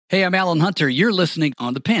Hey, I'm Alan Hunter. You're listening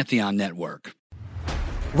on the Pantheon Network.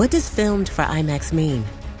 What does filmed for IMAX mean?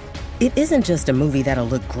 It isn't just a movie that'll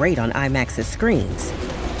look great on IMAX's screens.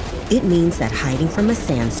 It means that hiding from a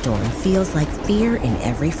sandstorm feels like fear in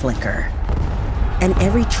every flicker. And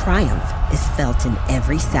every triumph is felt in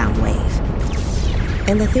every sound wave.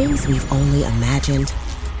 And the things we've only imagined,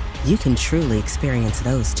 you can truly experience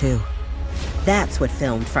those too. That's what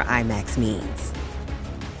filmed for IMAX means.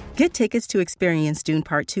 Get tickets to experience Dune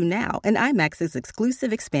Part 2 now and IMAX's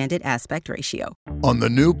exclusive expanded aspect ratio. On the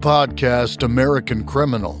new podcast, American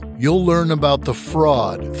Criminal, you'll learn about the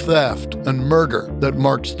fraud, theft, and murder that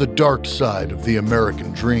marks the dark side of the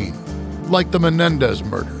American dream. Like the Menendez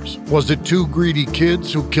murders. Was it two greedy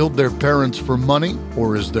kids who killed their parents for money,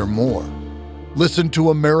 or is there more? Listen to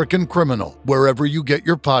American Criminal wherever you get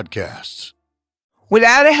your podcasts.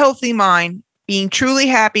 Without a healthy mind, being truly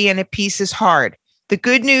happy and at peace is hard. The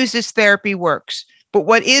good news is therapy works. But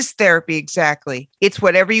what is therapy exactly? It's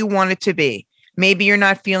whatever you want it to be. Maybe you're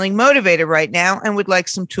not feeling motivated right now and would like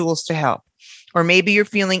some tools to help. Or maybe you're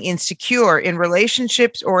feeling insecure in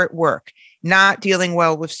relationships or at work, not dealing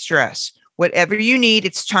well with stress. Whatever you need,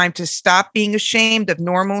 it's time to stop being ashamed of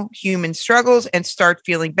normal human struggles and start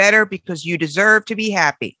feeling better because you deserve to be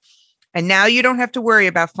happy. And now you don't have to worry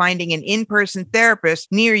about finding an in-person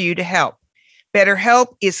therapist near you to help.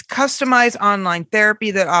 BetterHelp is customized online therapy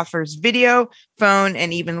that offers video, phone,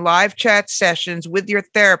 and even live chat sessions with your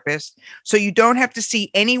therapist, so you don't have to see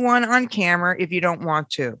anyone on camera if you don't want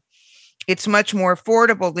to. It's much more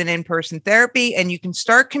affordable than in-person therapy, and you can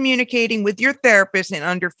start communicating with your therapist in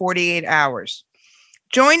under 48 hours.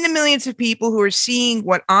 Join the millions of people who are seeing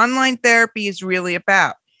what online therapy is really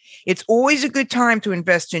about. It's always a good time to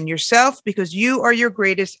invest in yourself because you are your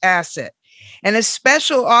greatest asset. And a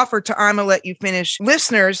special offer to I'ma Let You Finish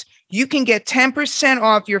listeners, you can get 10%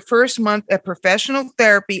 off your first month of professional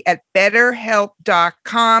therapy at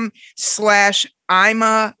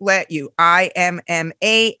betterhelp.com/I'ma Let You, IMMALETU.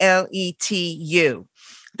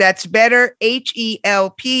 That's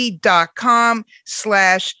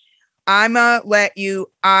betterhelp.com/I'ma Let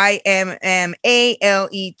You, IMMALETU.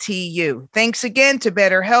 Thanks again to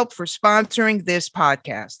BetterHelp for sponsoring this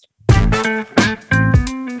podcast.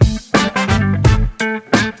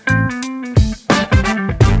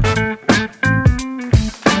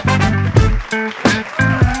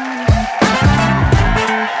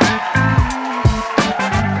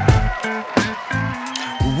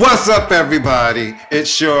 What's up, everybody?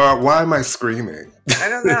 It's your... Why am I screaming? I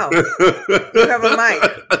don't know. You have a mic.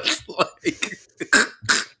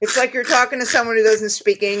 It's like you're talking to someone who doesn't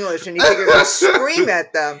speak English and you think you're going to scream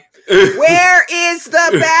at them. Where is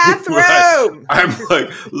the bathroom? Right. I'm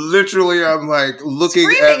looking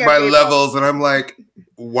at my levels and I'm like,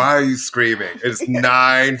 why are you screaming? It's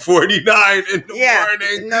 9:49 in the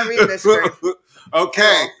morning. No reason to scream.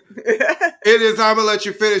 Okay. It is I'ma Let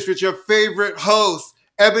You Finish with your favorite host,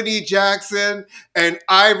 Ebony Jackson and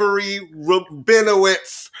Ivory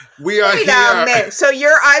Rabinowitz. We are Wait here. a minute. So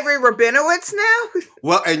you're Ivory Rabinowitz now?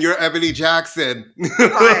 Well, and you're Ebony Jackson.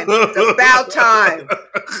 Fine. It's about time.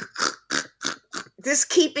 This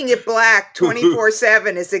keeping it black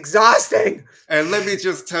 24/7 is exhausting. And let me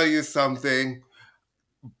just tell you something.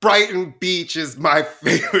 Brighton Beach is my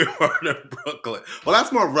favorite part of Brooklyn. Well,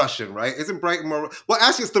 that's more Russian, right? Isn't Brighton more... Well,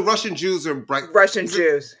 actually, it's the Russian Jews are Brighton. Russian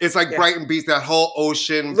Jews. It's like Brighton Beach, that whole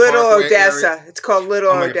ocean. Little Odessa. Area. It's called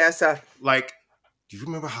Little Odessa. Like, do you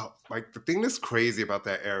remember how... Like, the thing that's crazy about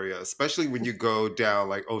that area, especially when you go down,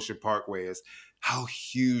 like, Ocean Parkway, is how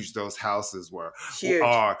huge those houses were. Huge.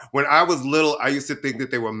 When I was little, I used to think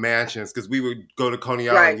that they were mansions because we would go to Coney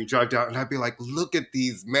Island and you drive down, and I'd be like, look at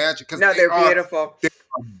these mansions. No, they're beautiful.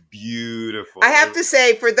 Beautiful. I have to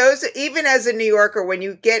say, for those, even as a New Yorker, when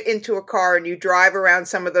you get into a car and you drive around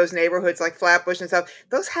some of those neighborhoods like Flatbush and stuff,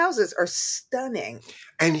 those houses are stunning.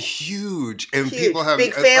 And huge. And people have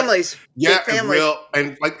big families. Big families.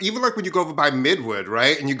 And like even like when you go over by Midwood,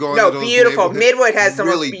 right? And you go into those beautiful. Midwood has some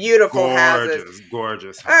really beautiful houses.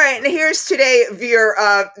 Gorgeous. All right, and here's today your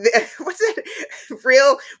what's it?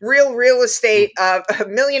 Real estate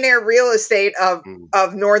millionaire real estate of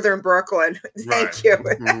Northern Brooklyn. Thank you.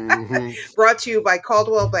 Mm-hmm. Brought to you by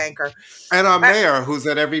Coldwell Banker. And our mayor, who's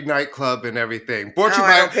at every nightclub and everything. Brought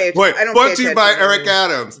to you by Eric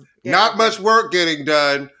Adams. Yeah, not much work getting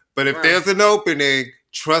done, but if there's an opening,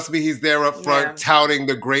 trust me, he's there up front touting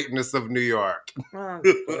the greatness of New York. Oh,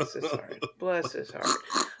 bless his heart. Bless his heart.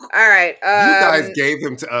 All right. You guys gave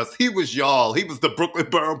him to us. He was y'all. He was the Brooklyn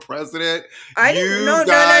Borough president. I didn't. No.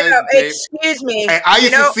 Excuse me. And I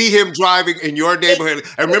used to see him driving in your neighborhood.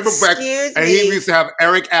 I remember back, and he used to have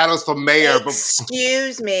Eric Adams for mayor.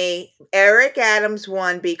 Excuse me. Eric Adams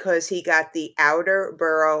won because he got the outer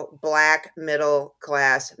borough black middle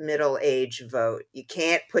class middle age vote. You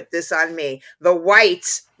can't put this on me. The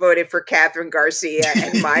whites voted for Catherine Garcia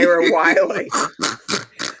and Myra Wiley.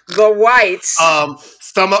 The whites.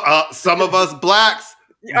 Some of us blacks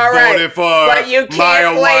all right, voted for but you can't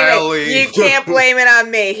Myra blame Wiley. it. You can't blame it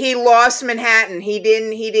on me. He lost Manhattan. He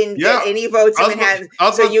didn't get any votes in Manhattan.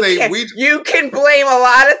 So you can blame a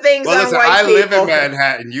lot of things on white people. I live in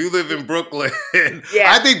Manhattan. You live in Brooklyn.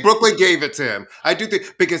 Yeah. I think Brooklyn gave it to him. I do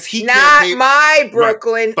think because he not campaigned, my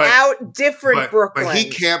Brooklyn, Brooklyn. But he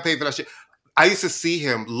campaigned for that shit. I used to see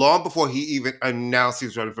him long before he even announced he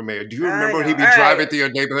was running for mayor. Do you remember when he'd be driving through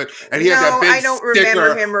your neighborhood and he had that big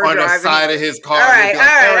sticker on the side of his car? All right.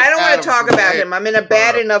 I don't want to talk about him. I'm in a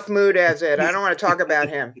bad enough mood as it. I don't want to talk about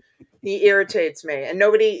him. He irritates me, and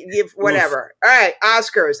nobody whatever. All right,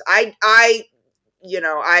 Oscars. I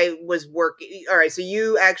was working. All right, so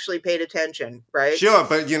you actually paid attention, right? Sure,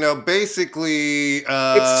 but basically,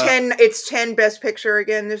 it's 10 Best Picture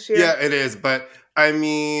again this year. Yeah, it is. But I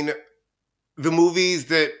mean, the movies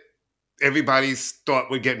that everybody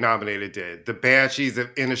thought would get nominated did. The Banshees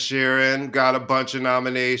of Inisherin got a bunch of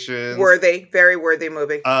nominations. Very worthy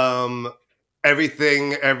movie.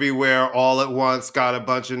 Everything, Everywhere, All at Once got a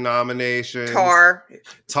bunch of nominations. Tar.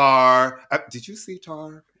 Did you see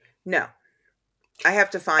Tar? No. I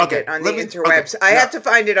have to find it on the interwebs. I have to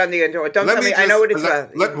find it on the interwebs. Don't tell me. I know what it's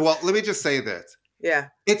about. Let me just say this. Yeah.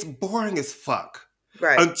 It's boring as fuck.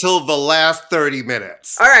 Right. Until the last 30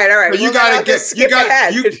 minutes. All right. But you gotta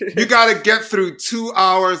get through 2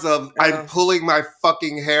 hours of I'm pulling my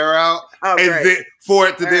fucking hair out, then for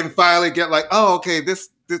it to then finally get like, oh, okay, this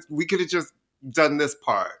we could have just done this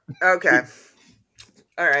part. Okay.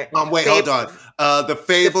 All right. Wait, hold on. The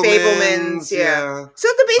Fabelmans. Yeah. So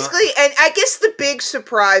basically, and I guess the big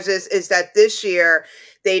surprise is that this year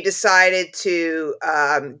they decided to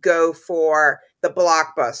go for the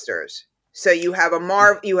blockbusters. So you have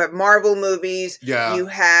Marvel movies. Yeah. You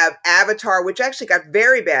have Avatar, which actually got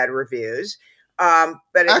very bad reviews. But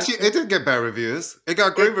it didn't get bad reviews. It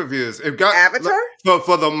got great reviews. It got Avatar.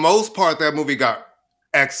 For the most part, that movie got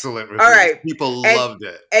excellent reviews. All right, people loved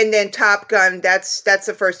it. And then Top Gun. That's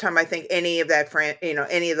the first time I think any of that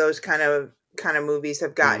any of those kind of movies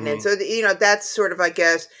have gotten in. So that's sort of, I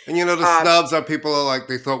guess. And the snubs are people are like,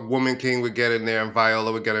 they thought Woman King would get in there and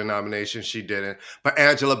Viola would get a nomination. She didn't, but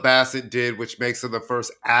Angela Bassett did, which makes her the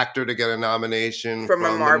first actor to get a nomination from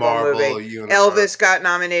a Marvel movie. Universe. Elvis got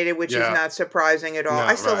nominated, which is not surprising at all.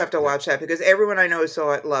 I still have to watch that because everyone I know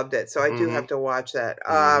saw it, loved it. So I do have to watch that.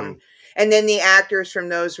 And then the actors from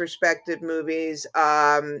those respective movies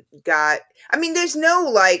there's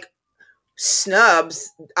no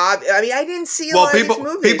snubs. I didn't see a lot of these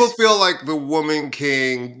movies. People feel like the Woman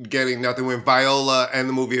King getting nothing when Viola and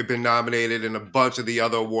the movie have been nominated and a bunch of the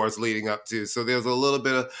other awards leading up to. So there's a little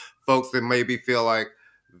bit of folks that maybe feel like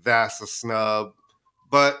that's a snub.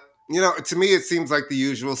 But, to me, it seems like the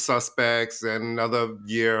usual suspects and another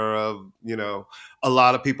year of, a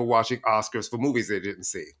lot of people watching Oscars for movies they didn't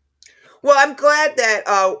see. Well, I'm glad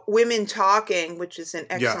that Women Talking, which is an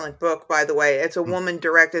excellent book, by the way. It's a woman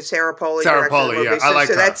directed, Sarah Polley. I like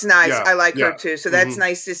her. So that's nice. Yeah. I like her too. So that's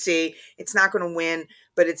nice to see. It's not going to win,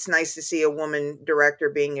 but it's nice to see a woman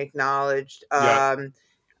director being acknowledged. I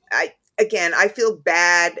feel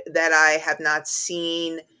bad that I have not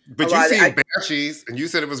seen. But you've seen Banshees, and you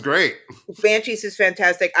said it was great. Banshees is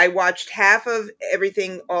fantastic. I watched half of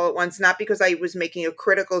everything all at once, not because I was making a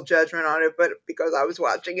critical judgment on it, but because I was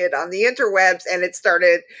watching it on the interwebs, and it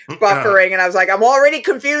started buffering, and I was like, I'm already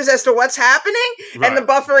confused as to what's happening, and the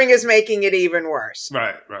buffering is making it even worse.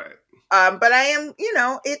 Right. But I am,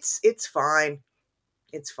 it's fine.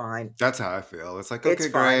 It's fine. That's how I feel. It's like, okay,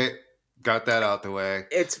 great. Got that out the way.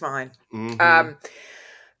 It's fine. Mm-hmm.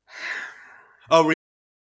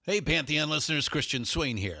 Hey, Pantheon listeners, Christian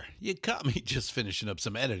Swain here. You caught me just finishing up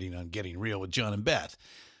some editing on Getting Real with John and Beth.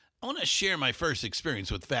 I want to share my first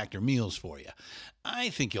experience with Factor meals for you. I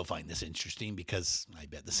think you'll find this interesting because I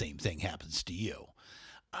bet the same thing happens to you.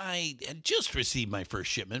 I had just received my first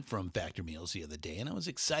shipment from Factor Meals the other day, and I was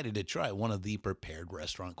excited to try one of the prepared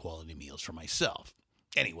restaurant quality meals for myself.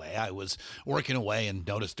 Anyway, I was working away and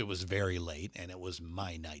noticed it was very late, and it was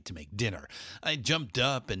my night to make dinner. I jumped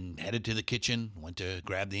up and headed to the kitchen, went to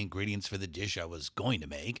grab the ingredients for the dish I was going to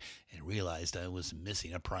make, and realized I was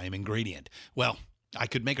missing a prime ingredient. Well, I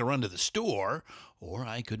could make a run to the store, or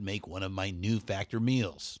I could make one of my new Factor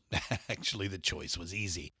meals. Actually, the choice was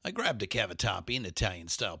easy. I grabbed a cavatappi, an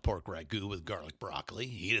Italian-style pork ragu with garlic broccoli,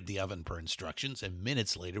 heated the oven per instructions, and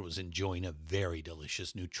minutes later was enjoying a very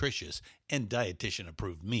delicious, nutritious, and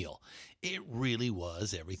dietitian-approved meal. It really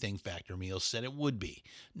was everything Factor meals said it would be.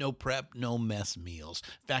 No prep, no mess meals.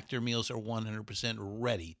 Factor meals are 100%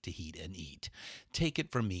 ready to heat and eat. Take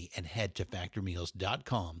it from me and head to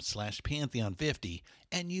factormeals.com/Pantheon50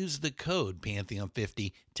 and use the code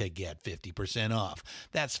Pantheon50 to get 50% off.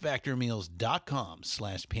 That's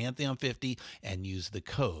factormeals.com/Pantheon50 and use the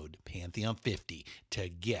code Pantheon50 to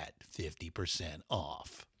get 50%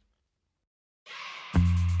 off.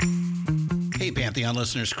 Hey, Pantheon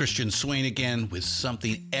listeners, Christian Swain again with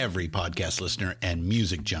something every podcast listener and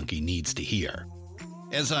music junkie needs to hear.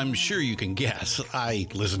 As I'm sure you can guess, I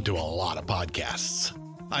listen to a lot of podcasts.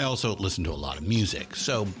 I also listen to a lot of music,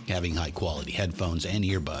 so having high-quality headphones and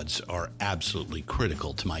earbuds are absolutely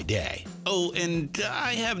critical to my day. Oh, and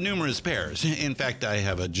I have numerous pairs. In fact, I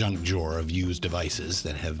have a junk drawer of used devices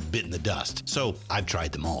that have bitten the dust, so I've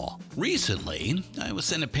tried them all. Recently, I was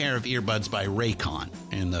sent a pair of earbuds by Raycon,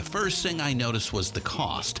 and the first thing I noticed was the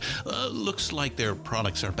cost. Looks like their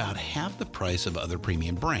products are about half the price of other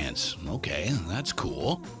premium brands. Okay, that's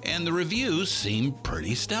cool. And the reviews seem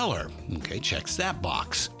pretty stellar. Okay, checks that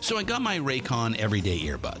box. So I got my Raycon everyday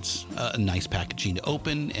earbuds. A nice packaging to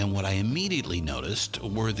open, and what I immediately noticed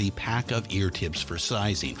were the pack of ear tips for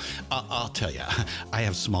sizing. I'll tell you, I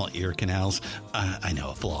have small ear canals. I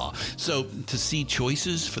know, a flaw. So to see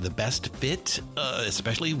choices for the best fit,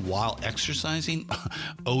 especially while exercising,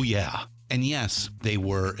 oh yeah. And yes, they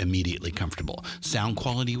were immediately comfortable. Sound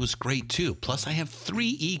quality was great too. Plus, I have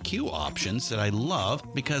 3 EQ options that I love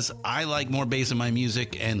because I like more bass in my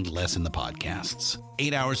music and less in the podcasts.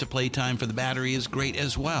 8 hours of playtime for the battery is great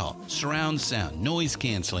as well. Surround sound, noise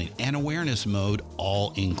canceling, and awareness mode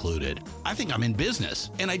all included. I think I'm in business,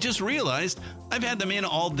 and I just realized I've had them in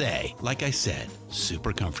all day. Like I said,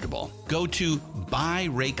 super comfortable. Go to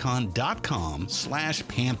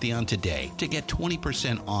buyraycon.com/Pantheon today to get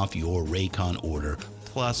 20% off your Raycon order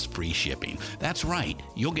plus free shipping. That's right.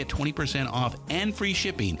 You'll get 20% off and free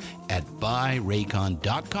shipping at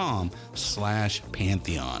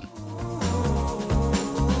buyraycon.com/Pantheon.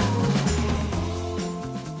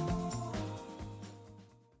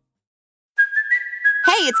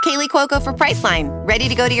 Hey, it's Kaylee Cuoco for Priceline. Ready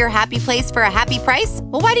to go to your happy place for a happy price?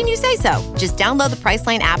 Well, why didn't you say so? Just download the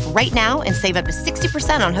Priceline app right now and save up to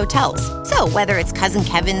 60% on hotels. So whether it's Cousin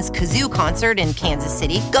Kevin's Kazoo Concert in Kansas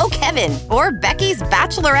City, go Kevin, or Becky's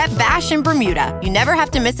Bachelorette Bash in Bermuda, you never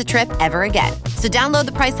have to miss a trip ever again. So download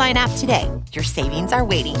the Priceline app today. Your savings are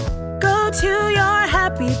waiting. Go to your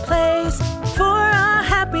happy place for a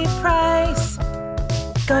happy price.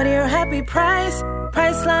 Go to your happy price,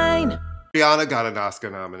 Priceline. Rihanna got an Oscar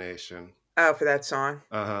nomination. Oh, for that song?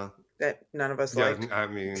 Uh-huh. That none of us liked. I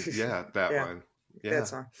mean, yeah, that Yeah. one. Yeah. That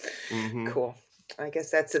song. Mhm. Cool. I guess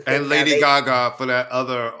that's the thing. And now. Lady They- Gaga for that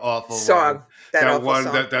other awful Song. one. That awful one,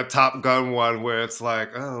 song. that Top Gun one where it's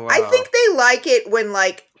like, oh, wow. I think they like it when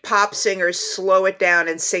like pop singers slow it down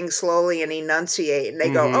and sing slowly and enunciate. And they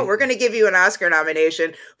go, Mhm. oh, we're going to give you an Oscar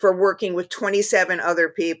nomination for working with 27 other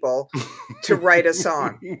people to write a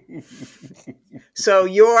song. So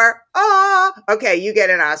you're, okay, you get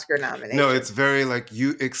an Oscar nomination. No, it's very like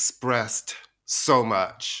you expressed so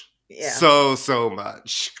much. Yeah. So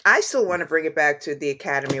much. I still want to bring it back to the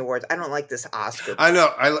Academy Awards. I don't like this Oscar. I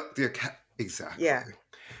know. I like the exactly. Yeah.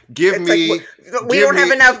 Give It's me. like, we don't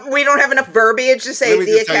have enough. We don't have enough verbiage to say Let me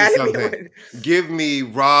the just tell you Academy something. Award. Give me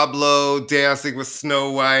Rob Lowe dancing with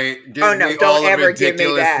Snow White. Give Oh, no, me don't all the ever give me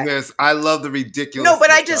that. ridiculousness. I love the ridiculousness. No,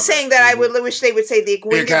 but I just of it. saying that I would wish they would say the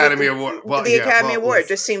Academy Award. Well, the yeah, Academy well, Award listen.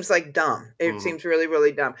 just seems like dumb. It Mhm. seems really,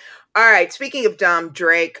 really dumb. All right. Speaking of dumb,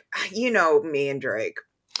 Drake. You know me and Drake.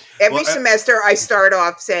 Every Well, semester, I start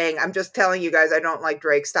off saying, "I'm just telling you guys, I don't like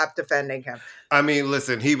Drake. Stop defending him." I mean,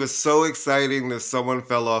 listen, he was so exciting that someone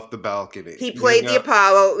fell off the balcony. He played You the know?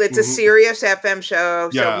 Apollo. It's a Mhm. Sirius FM show.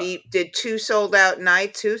 Yeah. So he did 2 sold-out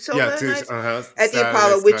nights. 2 sold-out nights at the Saturday,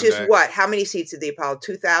 Apollo, which is Sunday. what? How many seats at the Apollo?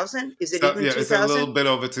 2,000? Is it So, even yeah, it's a 2,000? little bit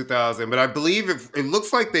over 2,000, but I believe it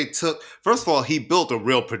looks like they took. First of all, he built a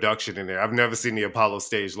real production in there. I've never seen the Apollo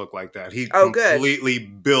stage look like that. He Oh, good. completely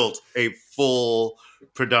built a full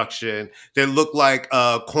production that looked like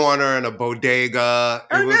a corner and a bodega.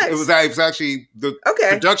 Oh, nice. It was actually the Okay.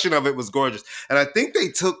 production of it was gorgeous, and I think they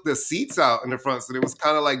took the seats out in the front, so it was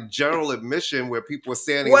kind of like general admission where people were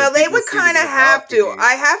standing. Well, and they people would sitting kind of in the have to. balcony.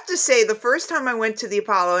 I have to say, the first time I went to the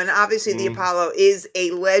Apollo, and obviously the Mhm. Apollo is a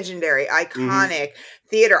legendary, iconic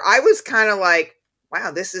theater, I was kind of like,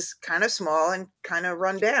 wow, this is kind of small and kind of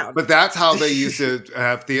run down. But that's how they used to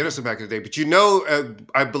have theaters back in the day. But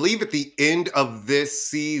I believe at the end of this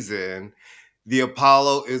season, the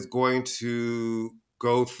Apollo is going to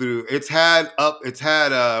go through. It's had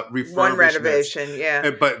refurbishments. One renovation,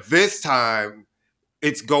 yeah. But this time,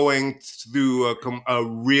 it's going through a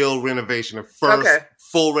real renovation, a first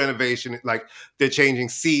full renovation. Like they're changing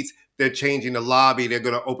seats. They're changing the lobby. They're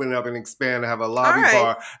going to open it up and expand and have a lobby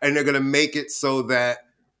bar. And they're going to make it so that,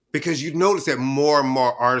 because you notice that more and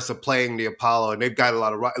more artists are playing the Apollo, and they've got a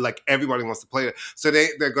lot of, like, everybody wants to play it. So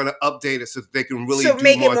they're going to update it so that they can really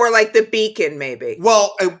make it more like the Beacon, maybe.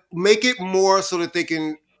 Well, make it more so that they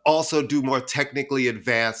can also do more technically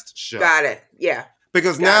advanced shows. Got it. Yeah.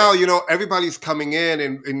 Because now, everybody's coming in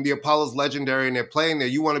and the Apollo's legendary and they're playing there.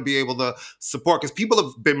 You want to be able to support, because people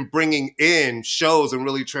have been bringing in shows and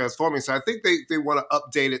really transforming. So I think they want to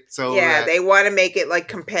update it. So they want to make it like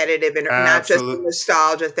competitive and not just a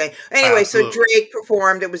nostalgia thing. Anyway, so Drake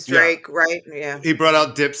performed. It was Drake, right? Yeah. He brought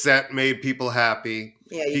out Dipset, made people happy.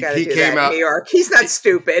 Yeah, you got to do that in New York. He's not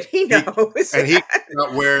stupid. He knows. And he's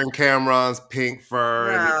not wearing Cameron's pink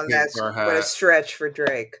fur and pink fur hat. What a stretch for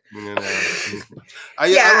Drake. I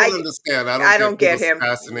don't understand. I don't get him.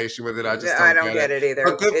 Fascination with it. I don't get it either.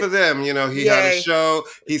 But good for them. He had a show.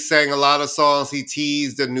 He sang a lot of songs. He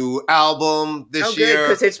teased a new album this year.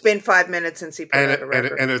 Because it's been 5 minutes since he put out a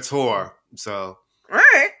record. And a tour. So. All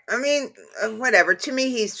right. I mean, whatever. To me,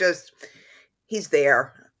 he's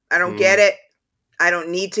there. I don't get it. I don't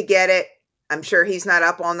need to get it. I'm sure he's not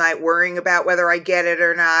up all night worrying about whether I get it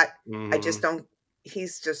or not. I just don't.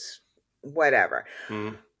 He's just whatever.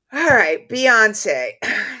 All right, Beyonce.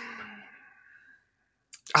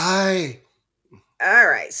 All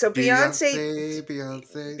right, so Beyonce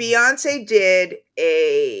did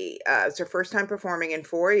it's her first time performing in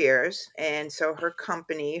 4 years, and so her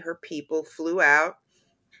company, her people flew out.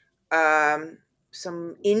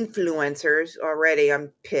 Some influencers already,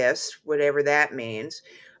 I'm pissed, whatever that means,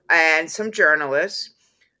 and some journalists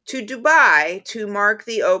to Dubai to mark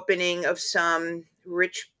the opening of some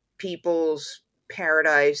rich people's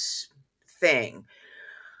paradise thing.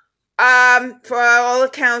 For all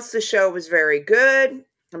accounts, the show was very good.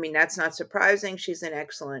 I mean, that's not surprising. She's an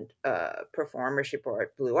excellent performer. She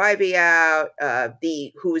brought Blue Ivy out,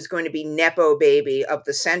 who is going to be Nepo baby of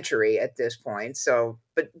the century at this point. So,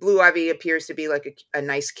 but Blue Ivy appears to be like a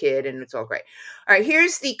nice kid, and it's all great. All right,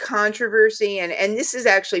 here's the controversy, and this is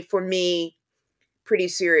actually, for me, pretty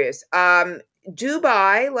serious.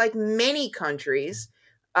 Dubai, like many countries,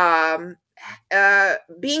 being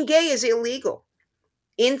gay is illegal.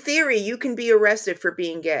 In theory, you can be arrested for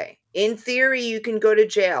being gay. In theory, you can go to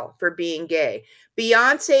jail for being gay.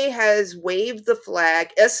 Beyonce has waved the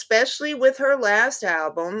flag, especially with her last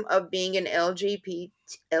album, of being an LGBTQ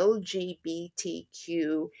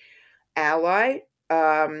ally.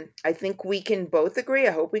 I think we can both agree,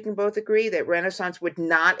 I hope we can both agree, that Renaissance would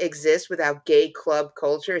not exist without gay club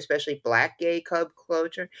culture, especially Black gay club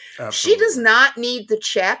culture. Absolutely. She does not need the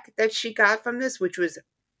check that she got from this, which was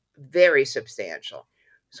very substantial.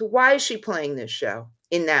 So why is she playing this show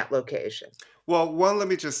in that location? Well, one, let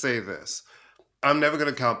me just say this. I'm never going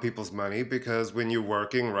to count people's money, because when you're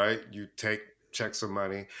working, right, you take checks of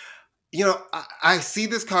money. I see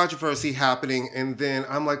this controversy happening, and then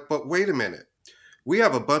I'm like, but wait a minute. We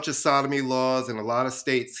have a bunch of sodomy laws in a lot of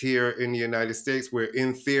states here in the United States where,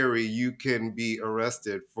 in theory, you can be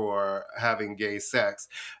arrested for having gay sex.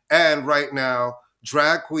 And right now,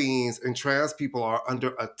 drag queens and trans people are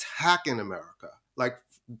under attack in America. Like,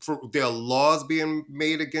 there are laws being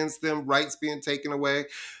made against them, rights being taken away.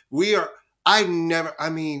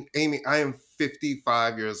 Amy, I am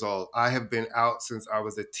 55 years old. I have been out since I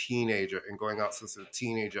was a teenager and going out since a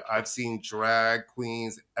teenager. I've seen drag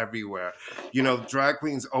queens everywhere. Drag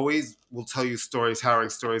queens always will tell you harrowing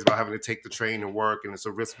stories about having to take the train to work, and it's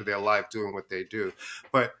a risk for their life doing what they do.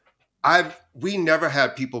 But we never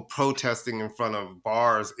had people protesting in front of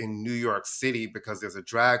bars in New York City because there's a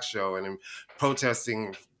drag show, and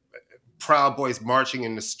protesting, Proud Boys marching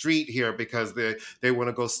in the street here because they want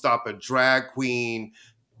to go stop a drag queen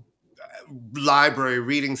library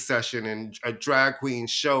reading session and a drag queen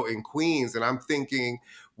show in Queens. And I'm thinking,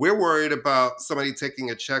 we're worried about somebody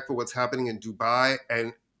taking a check for what's happening in Dubai,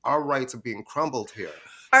 and our rights are being crumbled here.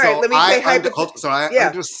 All right, let me say I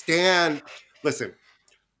understand. Listen,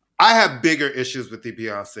 I have bigger issues with the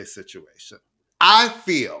Beyonce situation. I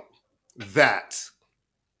feel that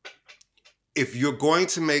if you're going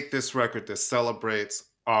to make this record that celebrates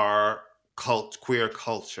our queer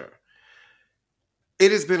culture,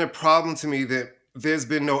 it has been a problem to me that there's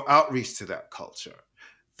been no outreach to that culture.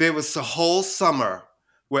 There was a whole summer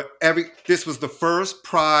where this was the first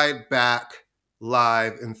Pride back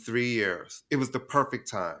live in 3 years. It was the perfect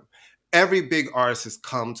time. Every big artist has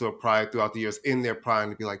come to a Pride throughout the years in their prime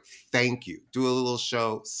to be like, thank you. Do a little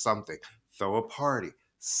show, something. Throw a party,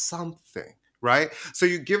 something, right? So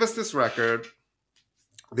you give us this record,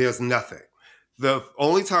 there's nothing. The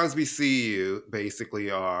only times we see you basically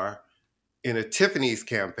are in a Tiffany's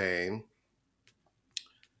campaign,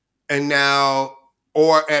 and now,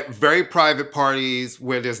 or at very private parties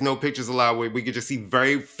where there's no pictures allowed, where we could just see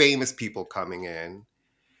very famous people coming in.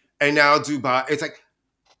 And now Dubai, it's like,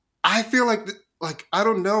 I feel like, I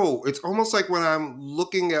don't know. It's almost like when I'm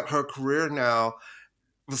looking at her career now,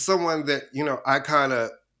 for someone that, I kind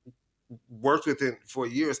of worked with it for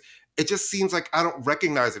years, it just seems like I don't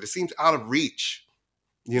recognize it. It seems out of reach.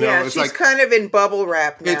 It's she's kind of in bubble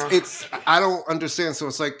wrap now. It's I don't understand. So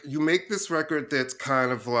it's like you make this record that's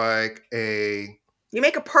kind of like you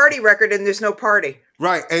make a party record and there's no party.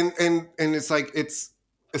 Right. And it's like it's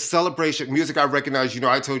a celebration. Music I recognize,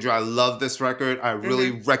 I told you I love this record. I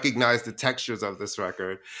really recognize the textures of this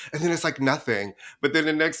record. And then it's like nothing. But then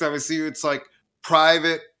the next time I see you, it's like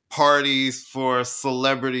private parties for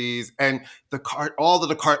celebrities and when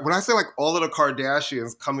I say like all of the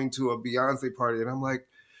Kardashians coming to a Beyonce party, and I'm like,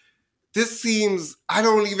 this seems, I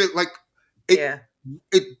don't even like it. Yeah.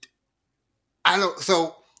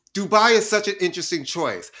 So Dubai is such an interesting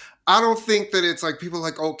choice. I don't think that it's like people are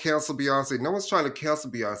like, oh, cancel Beyonce. No one's trying to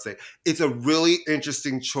cancel Beyonce. It's a really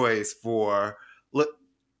interesting choice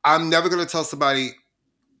I'm never going to tell somebody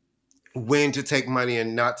when to take money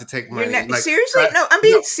and not to take money. Seriously? No, I'm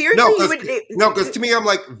being serious. No, because to me, I'm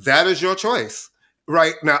like, that is your choice.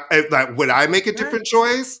 Right? Now, would I make a different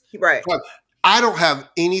choice? Right. I don't have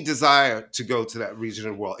any desire to go to that region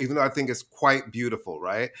of the world, even though I think it's quite beautiful,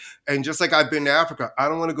 right? And just like I've been to Africa, I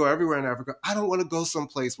don't want to go everywhere in Africa. I don't want to go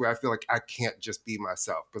someplace where I feel like I can't just be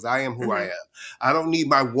myself, because I am who I am. I don't need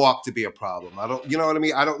my walk to be a problem. You know what I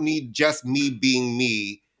mean? I don't need just me being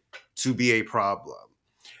me to be a problem.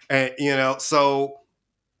 And, so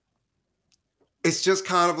it's just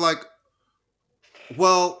kind of like,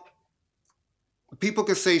 well, people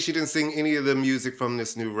could say she didn't sing any of the music from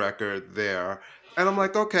this new record there. And I'm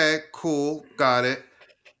like, okay, cool, got it.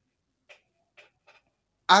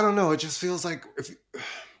 I don't know. It just feels like,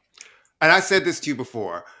 and I said this to you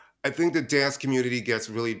before, I think the dance community gets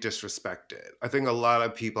really disrespected. I think a lot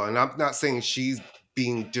of people, and I'm not saying she's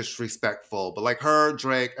being disrespectful, but like her,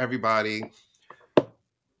 Drake, everybody,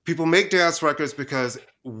 people make dance records because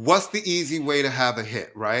what's the easy way to have a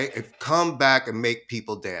hit, right? Come back and make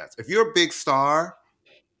people dance. If you're a big star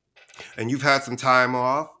and you've had some time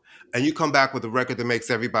off and you come back with a record that makes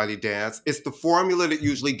everybody dance, it's the formula that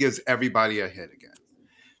usually gives everybody a hit again.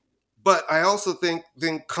 But I also think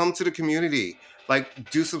then come to the community, like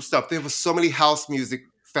do some stuff. There were so many house music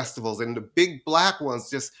festivals, and the big black ones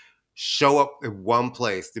just show up in one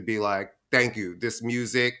place to be like, thank you, this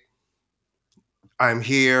music, I'm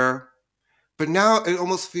here. But now it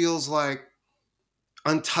almost feels like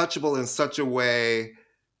untouchable in such a way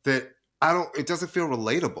that it doesn't feel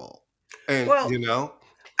relatable. And,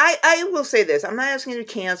 I will say this. I'm not asking you to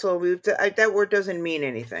cancel. That word doesn't mean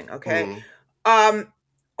anything, okay? All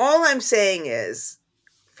I'm saying is,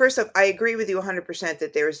 first off, I agree with you 100%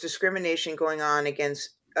 that there is discrimination going on against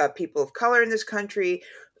people of color in this country,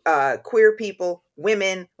 queer people,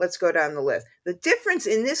 women, let's go down the list. The difference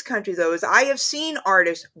in this country, though, is I have seen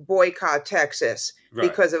artists boycott Texas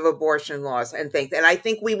because of abortion laws and things. And I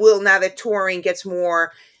think we will, now that touring gets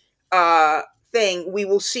more we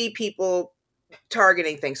will see people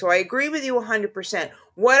targeting things. So I agree with you 100%.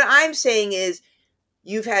 What I'm saying is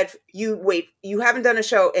you haven't done a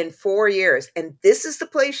show in 4 years, and this is the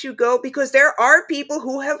place you go, because there are people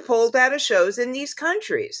who have pulled out of shows in these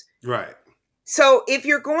countries. Right. So if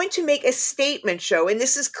you're going to make a statement show, and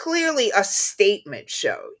this is clearly a statement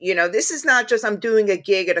show, this is not just I'm doing a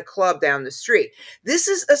gig at a club down the street. This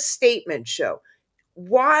is a statement show.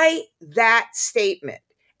 Why that statement?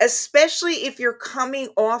 Especially if you're coming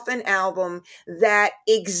off an album that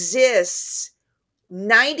exists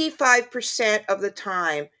 95% of the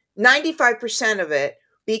time, 95% of it,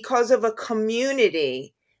 because of a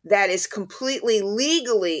community that is completely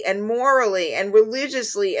legally and morally and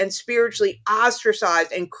religiously and spiritually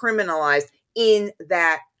ostracized and criminalized in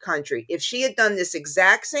that country. If she had done this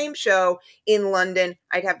exact same show in London,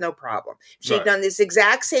 I'd have no problem. If she'd done this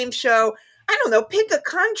exact same show, I don't know, pick a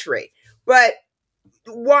country. But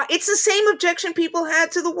why it's the same objection people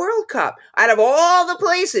had to the World Cup. Out of all the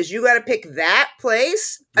places, you got to pick that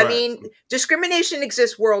place. Right. I mean, discrimination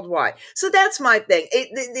exists worldwide. So that's my thing.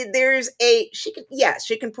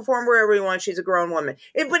 She can perform wherever you want. She's a grown woman.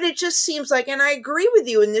 But it just seems like, and I agree with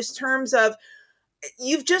you in this terms of,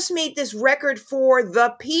 you've just made this record for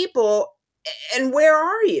the people. And where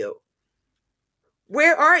are you?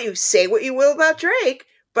 Where are you? Say what you will about Drake,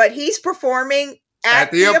 but he's performing at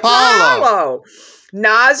the Apollo.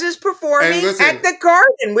 Nas is performing at the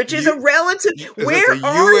Garden, which is a relative. Where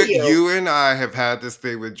are you? You and I have had this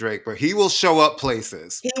thing with Drake, but he will show up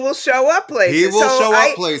places. He will show up places.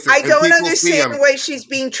 I don't understand why she's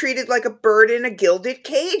being treated like a bird in a gilded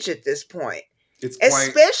cage at this point.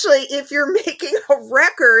 Especially if you're making a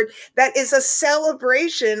record that is a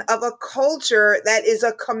celebration of a culture that is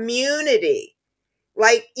a community.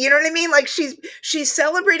 Like, you know what I mean? Like she's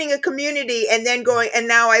celebrating a community and then going, and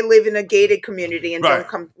now I live in a gated community and don't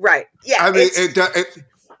come. Right. Yeah. I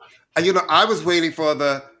mean, I was waiting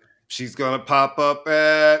for she's going to pop up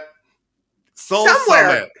at Soul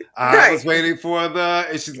Summit. I was waiting for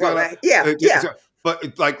she's going to,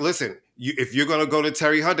 but like, listen, if you're going to go to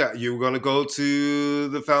Terry Hunter, you're going to go to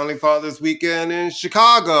the Founding Fathers weekend in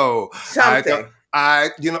Chicago. Something.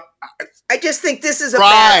 I just think this is a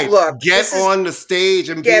bad look. Get on the stage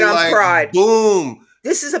and get be on like, Pride. Boom.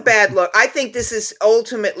 This is a bad look. I think this is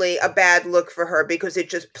ultimately a bad look for her because it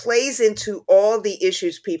just plays into all the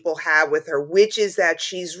issues people have with her, which is that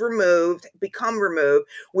she's become removed,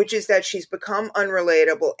 which is that she's become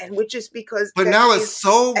unrelatable, and which is because... But now it's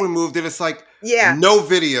so removed that it's like, no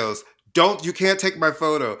videos. You can't take my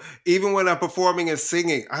photo. Even when I'm performing and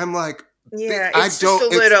singing, I'm like, it's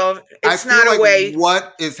not a way.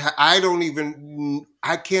 What is? I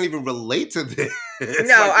can't even relate to this.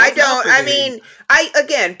 I don't. Happening? I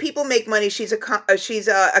mean, people make money. She's a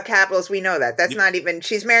capitalist. We know that. That's not even.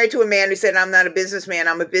 She's married to a man who said, "I'm not a businessman.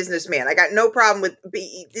 I'm a businessman." I got no problem with.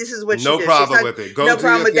 This is what she does. No problem with it. No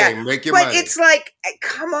problem with that. Make your money. But it's like,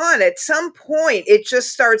 come on. At some point, it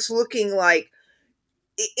just starts looking like.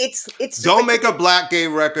 It's don't make a black gay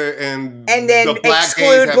record and then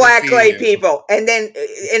exclude black gay people and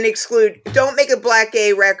exclude. Don't make a black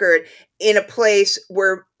gay record in a place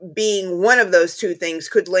where being one of those two things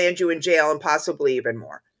could land you in jail and possibly even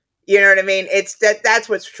more. You know what I mean? It's that's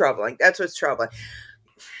what's troubling. That's what's troubling.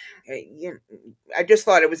 I just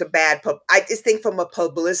thought it was a bad I just think from a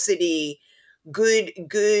publicity, good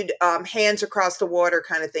hands across the water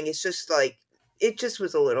kind of thing. It's just like. It just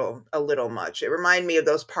was a little much. It reminded me of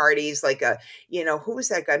those parties, like who was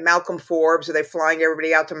that guy? Malcolm Forbes, where they're flying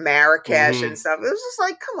everybody out to Marrakesh and stuff. It was just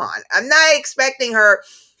like, come on. I'm not expecting her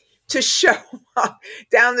to show up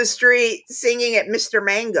down the street singing at Mr.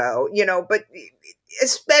 Mango, but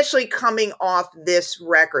especially coming off this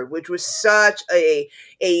record, which was such a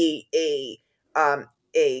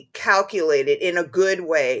calculated in a good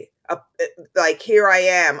way. Like, here I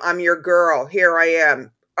am, I'm your girl, here I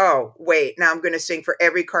am. Oh, wait, now I'm going to sing for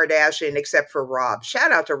every Kardashian except for Rob.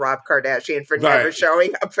 Shout out to Rob Kardashian for never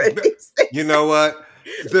showing up for these things. You know what?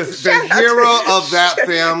 The hero of that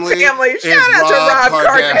family is shout out to Rob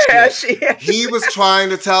Kardashian. He was trying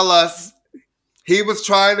to tell us. He was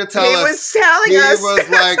telling us. He was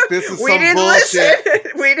like, this is some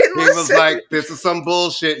bullshit. We didn't listen. He was like, this is some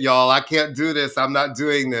bullshit, y'all. I can't do this. I'm not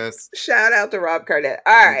doing this. Shout out to Rob Kardashian.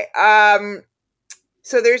 All right.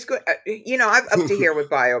 So there's good, I'm up to here with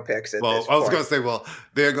biopics. At this I was going to say,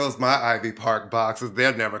 there goes my Ivy Park boxes.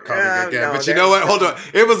 They're never coming again. But you know what? Hold on.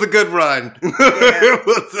 It was a good run. Yeah.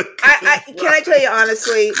 Can I tell you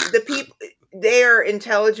honestly, the people, they are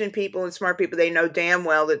intelligent people and smart people. They know damn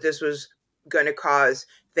well that this was going to cause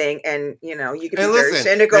thing. And, you can be very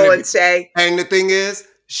cynical and say. And the thing is,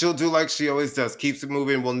 she'll do like she always does, keeps it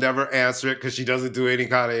moving, will never answer it because she doesn't do any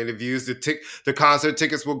kind of interviews. The concert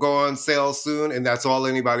tickets will go on sale soon, and that's all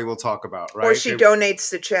anybody will talk about, right? Or she donates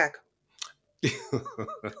the check.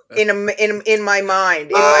 in my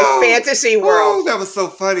mind, in my fantasy world. Oh, that was so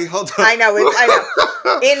funny. Hold on. I know.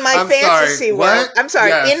 In my fantasy world. I'm sorry.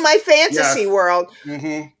 Yes. In my fantasy world.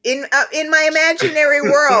 Mm-hmm. In my imaginary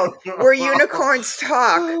world where unicorns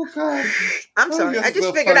talk. Oh, God. I'm sorry. I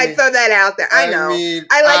just figured I'd throw that out there. I know.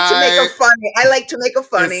 I like to make a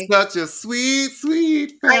funny. It's such a sweet,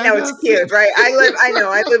 sweet fantasy. I know, it's cute, right? I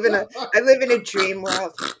live in a dream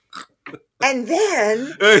world. And then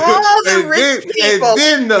all the rich people. And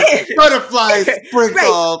then the butterflies sprinkled. Right,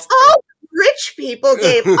 all rich people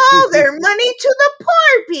gave all their money to the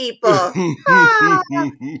poor people. Ah.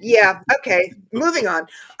 Yeah. Okay. Moving on.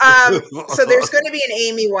 So there's going to be an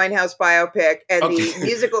Amy Winehouse biopic, and the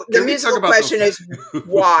musical question is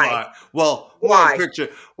why? Well, why? Picture.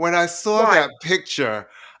 When I saw Why? that picture,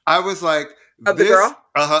 I was like, of the girl?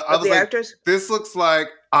 I of was the like, actress? This looks like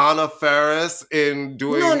Anna Faris in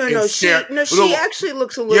doing. No. She actually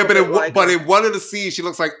looks a little bit like but her. in one of the scenes, she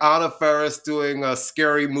looks like Anna Faris doing a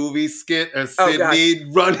Scary Movie skit and Sydney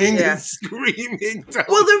running and screaming.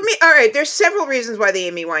 Well, all right. There's several reasons why the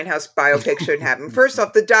Amy Winehouse biopic shouldn't happen. First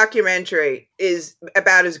off, the documentary is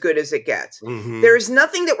about as good as it gets. Mm-hmm. There is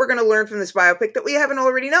nothing that we're going to learn from this biopic that we haven't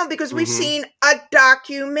already known because we've seen a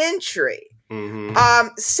documentary. Mm-hmm.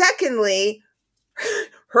 Secondly,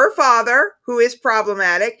 her father, who is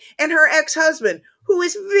problematic, and her ex-husband, who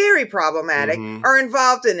is very problematic, are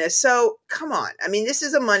involved in this. So come on. I mean, this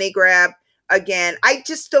is a money grab. Again, I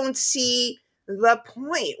just don't see the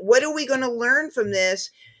point. What are we going to learn from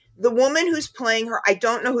this? The woman who's playing her, I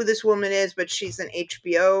don't know who this woman is, but she's an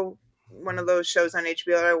HBO, one of those shows on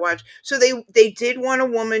HBO that I watch. So they did want a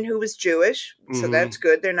woman who was Jewish. So that's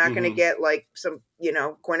good. They're not going to get like some,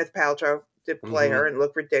 Gwyneth Paltrow to play her and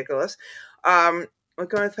look ridiculous.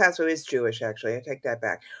 Gwyneth Paltrow is Jewish, actually. I take that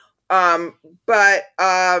back. But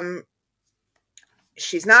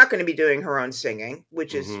she's not going to be doing her own singing,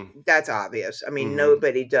 which is, that's obvious. I mean,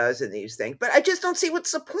 nobody does in these things. But I just don't see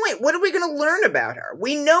what's the point. What are we going to learn about her?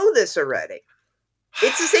 We know this already.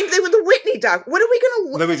 It's the same thing with the Whitney doc. What are we going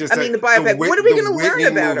to learn? The biopic. What are we going to learn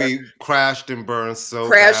about her? The movie crashed and burned so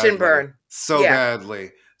badly.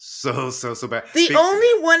 Badly. So bad. The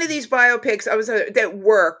only one of these biopics that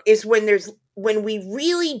work is when we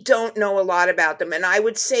really don't know a lot about them. And I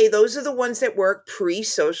would say those are the ones that work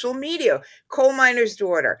pre-social media. Coal Miner's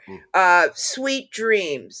Daughter, Sweet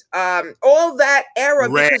Dreams, all that era.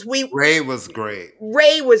 Ray was great.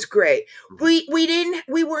 We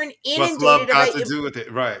weren't inundated. What's love got to do with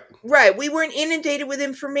it? Right. We weren't inundated with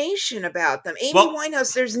information about them. Amy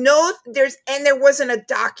Winehouse, there wasn't a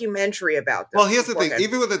documentary about them. Well, here's the thing.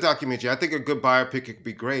 Even with a documentary, I think a good biopic could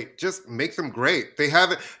be great. Just make them great. They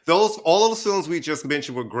haven't, all of those films we just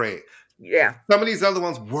mentioned were great. Yeah. Some of these other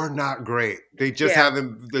ones were not great. They just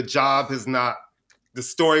haven't, the job is not, the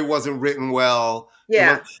story wasn't written well.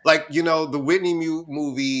 Yeah. The Whitney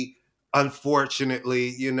movie,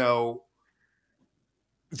 unfortunately,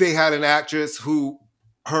 they had an actress who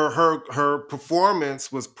her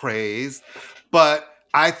performance was praised, but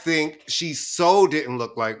I think she didn't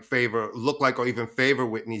look like or even favor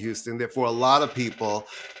Whitney Houston that for a lot of people,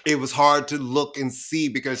 it was hard to look and see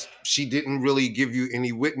because she didn't really give you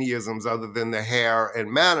any Whitneyisms other than the hair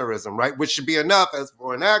and mannerism, right? Which should be enough as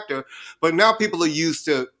for an actor. But now people are used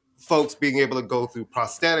to folks being able to go through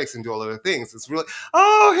prosthetics and do all other things. It's really,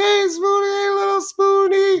 hey, Spoonie, hey, little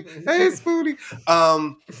Spoonie, hey,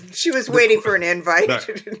 Spoonie. She was waiting for an invite.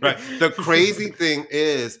 Right. The crazy thing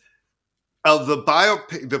is, of the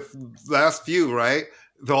biopic, the last few, right?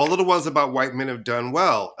 All of the ones about white men have done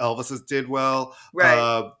well. Elvis's did well.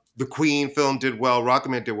 Right. The Queen film did well.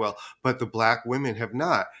 Rocketman did well. But the black women have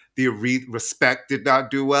not. The Respect did not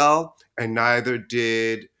do well, and neither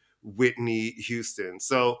did Whitney Houston.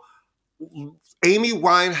 So Amy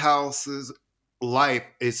Winehouse's life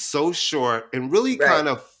is so short and really kind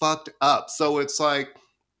of fucked up. So it's like,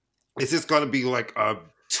 is this going to be like a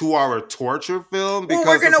 2-hour torture film? Because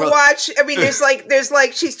we're going to watch, I mean, there's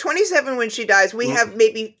like, she's 27 when she dies. We have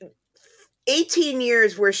maybe 18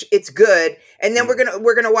 years where it's good. And then we're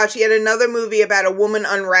going to watch yet another movie about a woman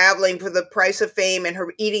unraveling for the price of fame and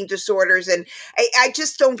her eating disorders. And I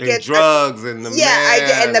just don't get drugs and the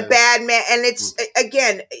man. And the bad man. And it's,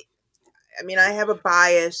 again, I mean, I have a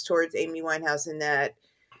bias towards Amy Winehouse in that,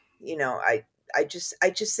 I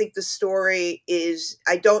just think the story is,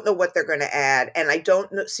 I don't know what they're going to add. And I don't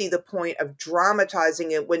see the point of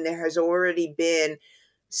dramatizing it when there has already been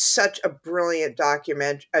such a brilliant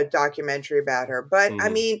documentary about her. But I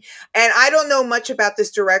mean, and I don't know much about this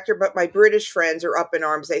director, but my British friends are up in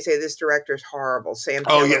arms. They say this director is horrible. Sam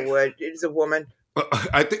Taylor Wood is a woman.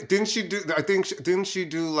 I think, didn't she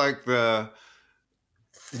do like the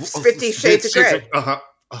 50 Shades of Grey?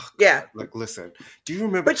 Oh, yeah. Like, listen, do you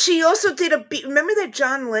remember? But she also did remember that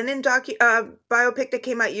John Lennon biopic that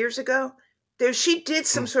came out years ago? She did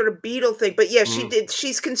some sort of Beatle thing, but she did.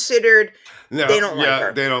 She's considered. No, they don't like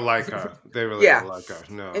her. They don't like her. They really don't like her.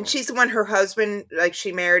 No. And she's the one. Her husband, like,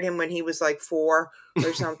 she married him when he was like 4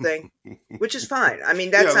 or something, which is fine. I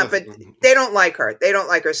mean, that's not. But they don't like her. They don't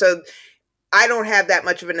like her. So I don't have that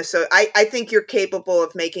much of an I think you're capable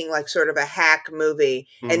of making like sort of a hack movie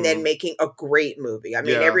and then making a great movie. I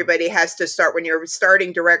mean, everybody has to start when you're a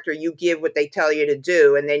starting director, you give what they tell you to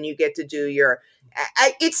do, and then you get to do your.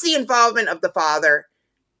 It's the involvement of the father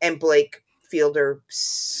and Blake Fielder,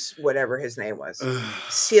 whatever his name was,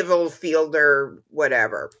 Civil Fielder,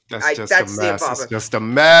 whatever. That's just a mess. It's just a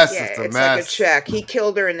mess. Yeah, it's a it's mess. like a check. He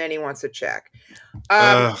killed her, and then he wants a check.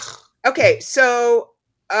 Okay, so.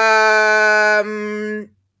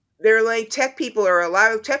 They're like tech people a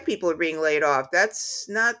lot of tech people are being laid off. That's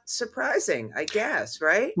not surprising, I guess,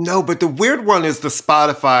 right? No, but the weird one is the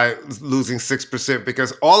Spotify losing 6%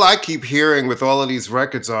 because all I keep hearing with all of these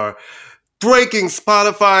records are breaking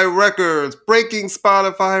Spotify records,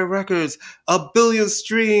 1 billion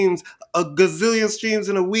streams, a gazillion streams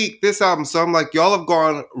in a week, this album. So I'm like, y'all have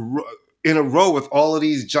gone in a row with all of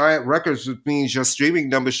these giant records, which means your streaming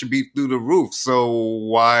numbers should be through the roof. So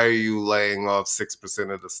why are you laying off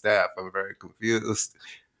 6% of the staff? I'm very confused.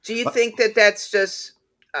 Do you think that that's just,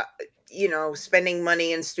 spending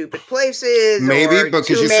money in stupid places? Maybe, or because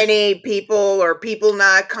too many people, or people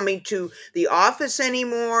not coming to the office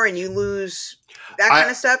anymore, and you lose that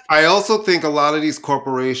kind of stuff? I also think a lot of these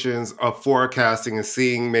corporations are forecasting and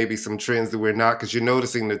seeing maybe some trends that we're not, because you're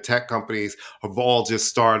noticing the tech companies have all just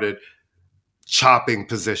started chopping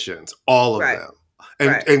positions, all of them,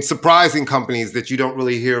 and surprising companies that you don't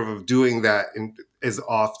really hear of doing that as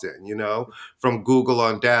often, from Google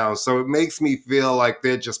on down. So it makes me feel like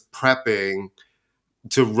they're just prepping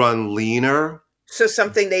to run leaner. So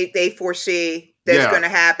something they foresee that's going to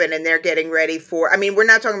happen, and they're getting ready for. I mean, we're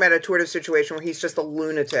not talking about a Twitter situation where he's just a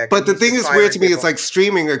lunatic. But the thing is weird to me. It's like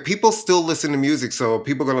streaming. Like, people still listen to music, so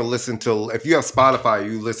people are going to listen to. If you have Spotify, are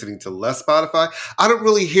you listening to less Spotify? I don't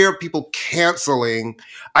really hear people canceling.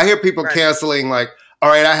 I hear people canceling like, all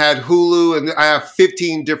right, I had Hulu and I have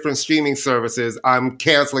 15 different streaming services. I'm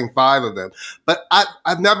canceling 5 of them. But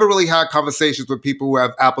I've never really had conversations with people who have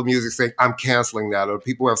Apple Music saying, I'm canceling that, or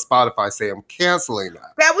people who have Spotify say, I'm canceling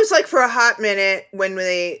that. That was like for a hot minute when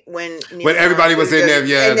everybody was in there,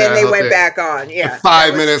 and then they went back on. Yeah. And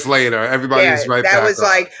 5 minutes later, everybody's right back. That was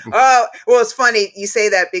like, oh, well, it's funny you say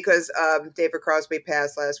that because David Crosby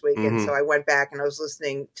passed last week. And so I went back and I was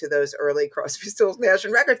listening to those early Crosby, Stills, Nash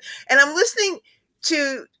and records. And I'm listening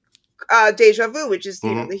to Deja Vu, which is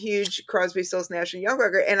the huge Crosby, Stills, Nash and Young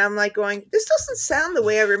record, and I'm like going, this doesn't sound the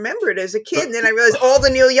way I remember it as a kid. And then I realized all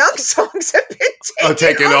the Neil Young songs have been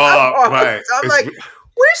taken off. Right. So I'm like,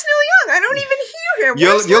 where's Neil Young? I don't even hear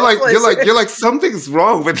him. You're like something's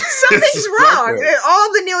wrong with this. Something's wrong.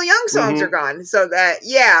 All the Neil Young songs are gone. So that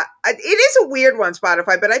it is a weird one,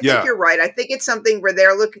 Spotify. But I think you're right. I think it's something where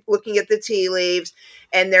they're looking at the tea leaves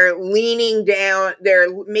and they're leaning down. They're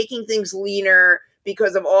making things leaner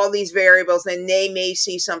because of all these variables, and they may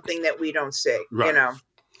see something that we don't see,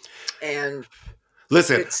 and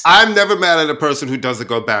listen, I'm never mad at a person who doesn't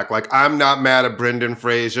go back. Like, I'm not mad at Brendan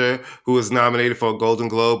Fraser, who was nominated for a Golden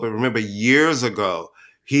Globe, but remember years ago,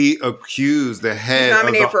 he accused the head. He's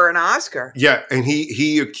nominated for an Oscar. Yeah, and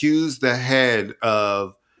he accused the head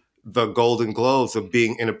of the Golden Globes of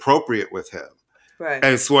being inappropriate with him. Right.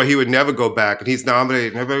 And swore he would never go back. And he's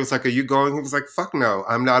nominated. And everybody was like, are you going? He was like, fuck no,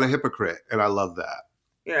 I'm not a hypocrite. And I love that.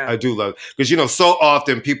 Yeah. I do love it. Because, so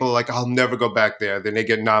often people are like, I'll never go back there. Then they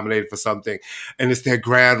get nominated for something and it's their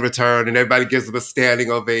grand return and everybody gives them a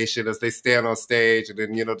standing ovation as they stand on stage. And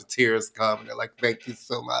then, the tears come and they're like, thank you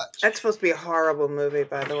so much. That's supposed to be a horrible movie,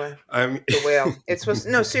 by the way. I mean, The Whale. It's supposed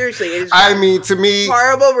to, no, seriously. It is to me.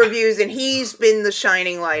 Horrible reviews, and he's been the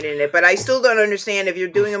shining light in it. But I still don't understand, if you're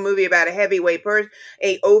doing a movie about a heavyweight person,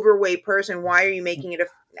 a overweight person, why are you making it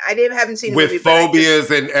haven't seen the movie. With phobias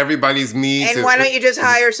and everybody's needs. And why don't you just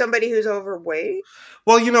hire somebody who's overweight?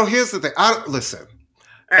 Well, here's the thing. Listen.